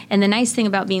be. And the nice thing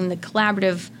about being the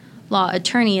collaborative law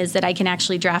attorney is that I can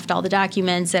actually draft all the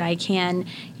documents, and I can,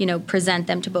 present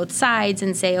them to both sides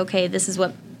and say, okay, this is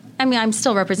what, I'm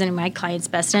still representing my client's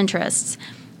best interests,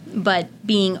 but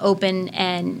being open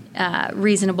and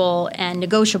reasonable and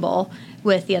negotiable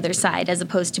with the other side, as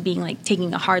opposed to being like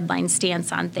taking a hardline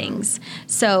stance on things.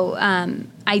 So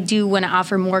I do want to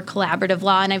offer more collaborative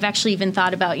law, and I've actually even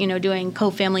thought about, doing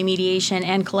co-family mediation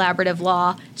and collaborative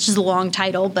law. It's just a long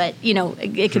title, but,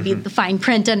 it could be the fine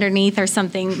print underneath or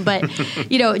something. But,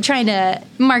 trying to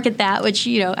market that, which,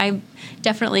 I'm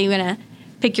definitely going to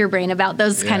pick your brain about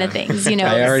those kind of things, I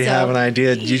already have an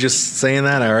idea. You just saying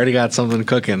that, I already got something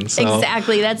cooking. So.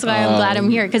 Exactly. That's why I'm glad I'm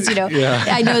here, because,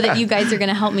 I know that you guys are going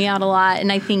to help me out a lot,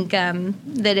 and I think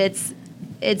that it's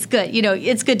good.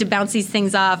 It's good to bounce these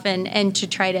things off and to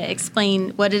try to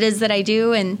explain what it is that I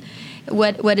do and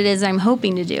what it is I'm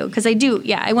hoping to do. Because I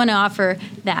want to offer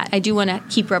that. I do want to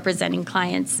keep representing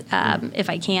clients if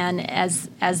I can as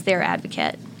their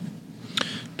advocate.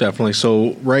 Definitely.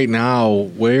 So right now,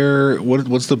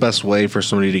 what's the best way for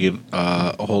somebody to get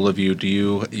a hold of you?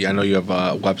 I know you have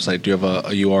a website. Do you have a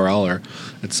URL, or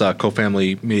it's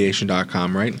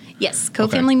cofamilymediation.com, right? Yes,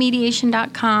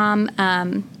 cofamilymediation.com.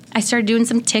 I started doing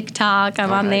some TikTok.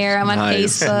 I'm on there. I'm on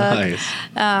Facebook.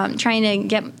 Nice. Trying to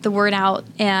get the word out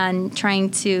and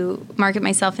trying to market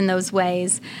myself in those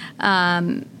ways.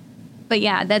 But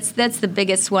yeah, that's the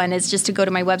biggest one, is just to go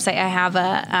to my website. I have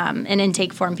an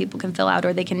intake form people can fill out,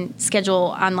 or they can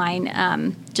schedule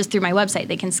online just through my website.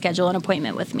 They can schedule an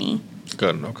appointment with me.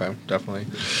 Good. Okay. Definitely.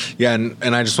 Yeah,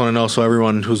 and I just want to know, so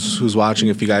everyone who's watching,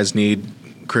 if you guys need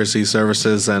Chrissie's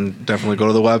services, then definitely go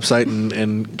to the website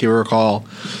and give her a call.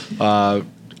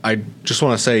 I just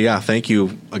want to say, thank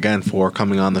you again for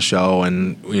coming on the show.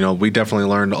 And, we definitely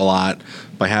learned a lot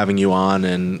by having you on.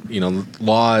 And,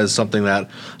 law is something that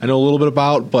I know a little bit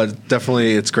about, but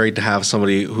definitely it's great to have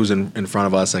somebody who's in front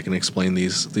of us that can explain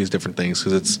these different things.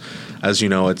 Because it's, as you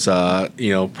know, it's,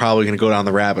 probably going to go down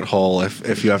the rabbit hole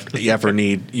if you ever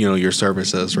need, your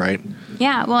services, right?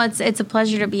 Yeah, well, it's a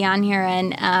pleasure to be on here,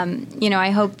 and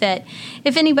I hope that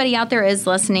if anybody out there is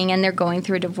listening and they're going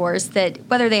through a divorce, that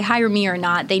whether they hire me or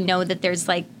not, they know that there's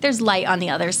light on the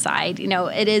other side.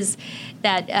 It is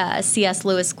that C.S.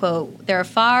 Lewis quote: "There are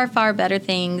far, far better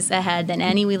things ahead than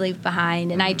any we leave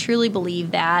behind," and I truly believe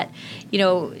that.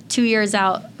 2 years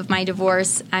out of my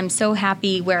divorce, I'm so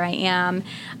happy where I am.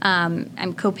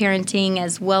 I'm co-parenting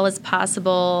as well as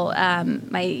possible.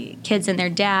 My kids and their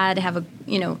dad have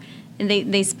and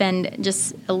they spend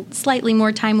just slightly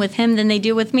more time with him than they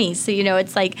do with me. So,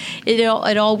 it's like it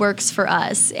all works for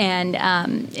us. And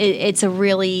it's a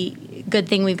really good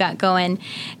thing we've got going.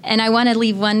 And I want to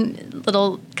leave one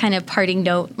little kind of parting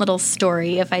note, little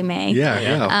story, if I may.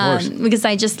 Yeah, of course. Because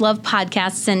I just love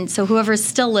podcasts. And so whoever's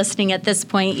still listening at this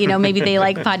point, maybe they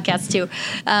like podcasts too.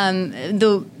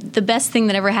 The best thing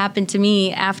that ever happened to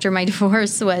me after my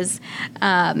divorce was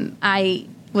I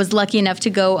was lucky enough to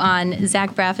go on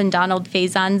Zach Braff and Donald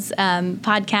Faison's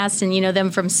podcast, and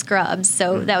them from Scrubs.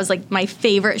 So that was like my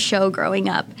favorite show growing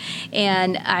up.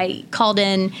 And I called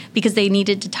in because they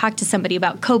needed to talk to somebody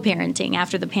about co-parenting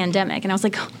after the pandemic. And I was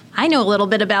like, I know a little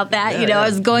bit about that. I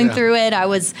was going through it. I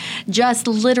was just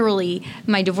literally,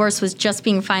 my divorce was just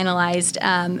being finalized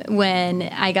when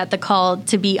I got the call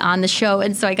to be on the show.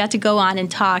 And so I got to go on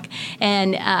and talk.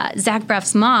 And Zach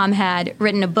Braff's mom had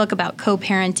written a book about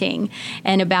co-parenting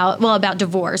and about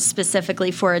divorce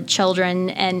specifically for children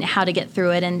and how to get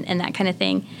through it and that kind of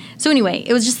thing. So anyway,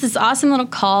 it was just this awesome little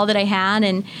call that I had.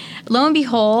 And lo and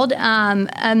behold,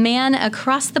 a man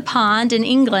across the pond in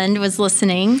England was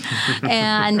listening.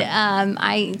 And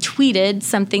I tweeted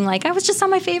something like, I was just on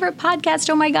my favorite podcast.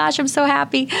 Oh my gosh, I'm so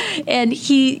happy. And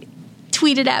he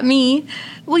tweeted at me,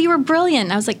 well, you were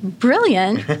brilliant. I was like,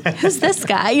 brilliant? Who's this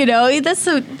guy?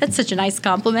 That's such a nice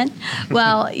compliment.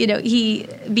 Well, he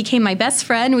became my best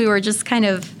friend. We were just kind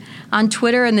of on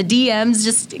Twitter and the DMs,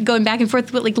 just going back and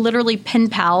forth with literally pen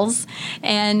pals,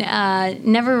 and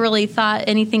never really thought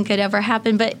anything could ever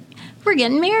happen. But we're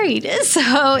getting married.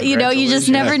 So, you just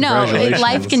never know.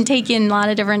 Life can take you in a lot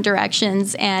of different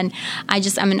directions. And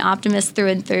I'm an optimist through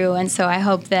and through. And so I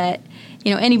hope that,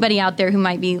 anybody out there who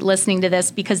might be listening to this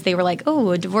because they were like,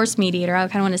 oh, a divorce mediator, I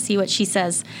kind of want to see what she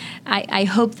says. I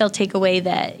hope they'll take away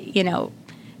that,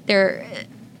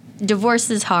 divorce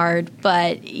is hard,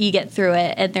 but you get through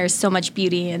it. And there's so much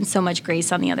beauty and so much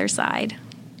grace on the other side.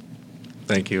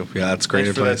 Thank you. Yeah, that's great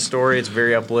advice. Thanks for that story. It's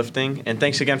very uplifting. And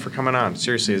thanks again for coming on.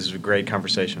 Seriously, this is a great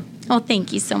conversation. Well,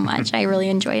 thank you so much. I really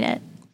enjoyed it.